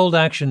whose bold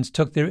actions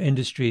took their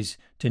industries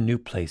to new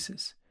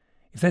places.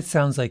 If that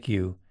sounds like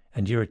you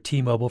and you're a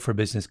T-Mobile for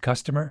Business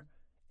customer,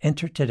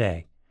 enter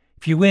today.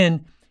 If you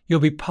win, you'll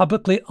be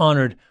publicly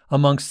honored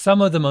amongst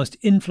some of the most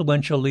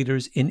influential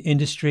leaders in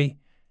industry,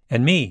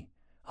 and me,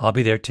 I'll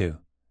be there too.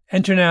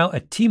 Enter now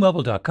at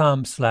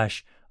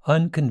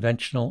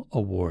tmobile.com/unconventional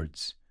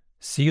awards.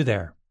 See you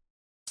there.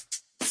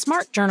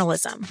 Smart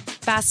journalism.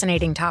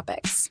 Fascinating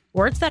topics.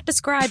 Words that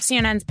describe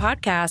CNN's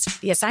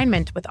podcast, The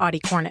Assignment with Audie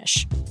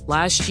Cornish.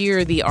 Last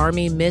year, the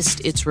Army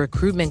missed its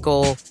recruitment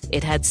goal.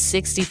 It had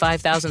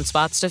 65,000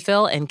 spots to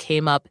fill and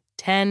came up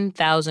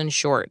 10,000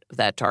 short of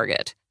that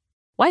target.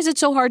 Why is it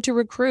so hard to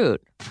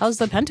recruit? How's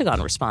the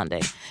Pentagon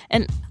responding?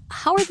 And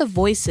how are the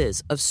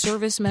voices of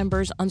service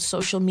members on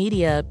social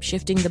media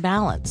shifting the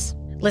balance?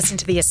 Listen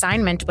to The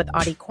Assignment with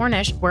Audie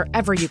Cornish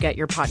wherever you get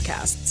your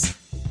podcasts.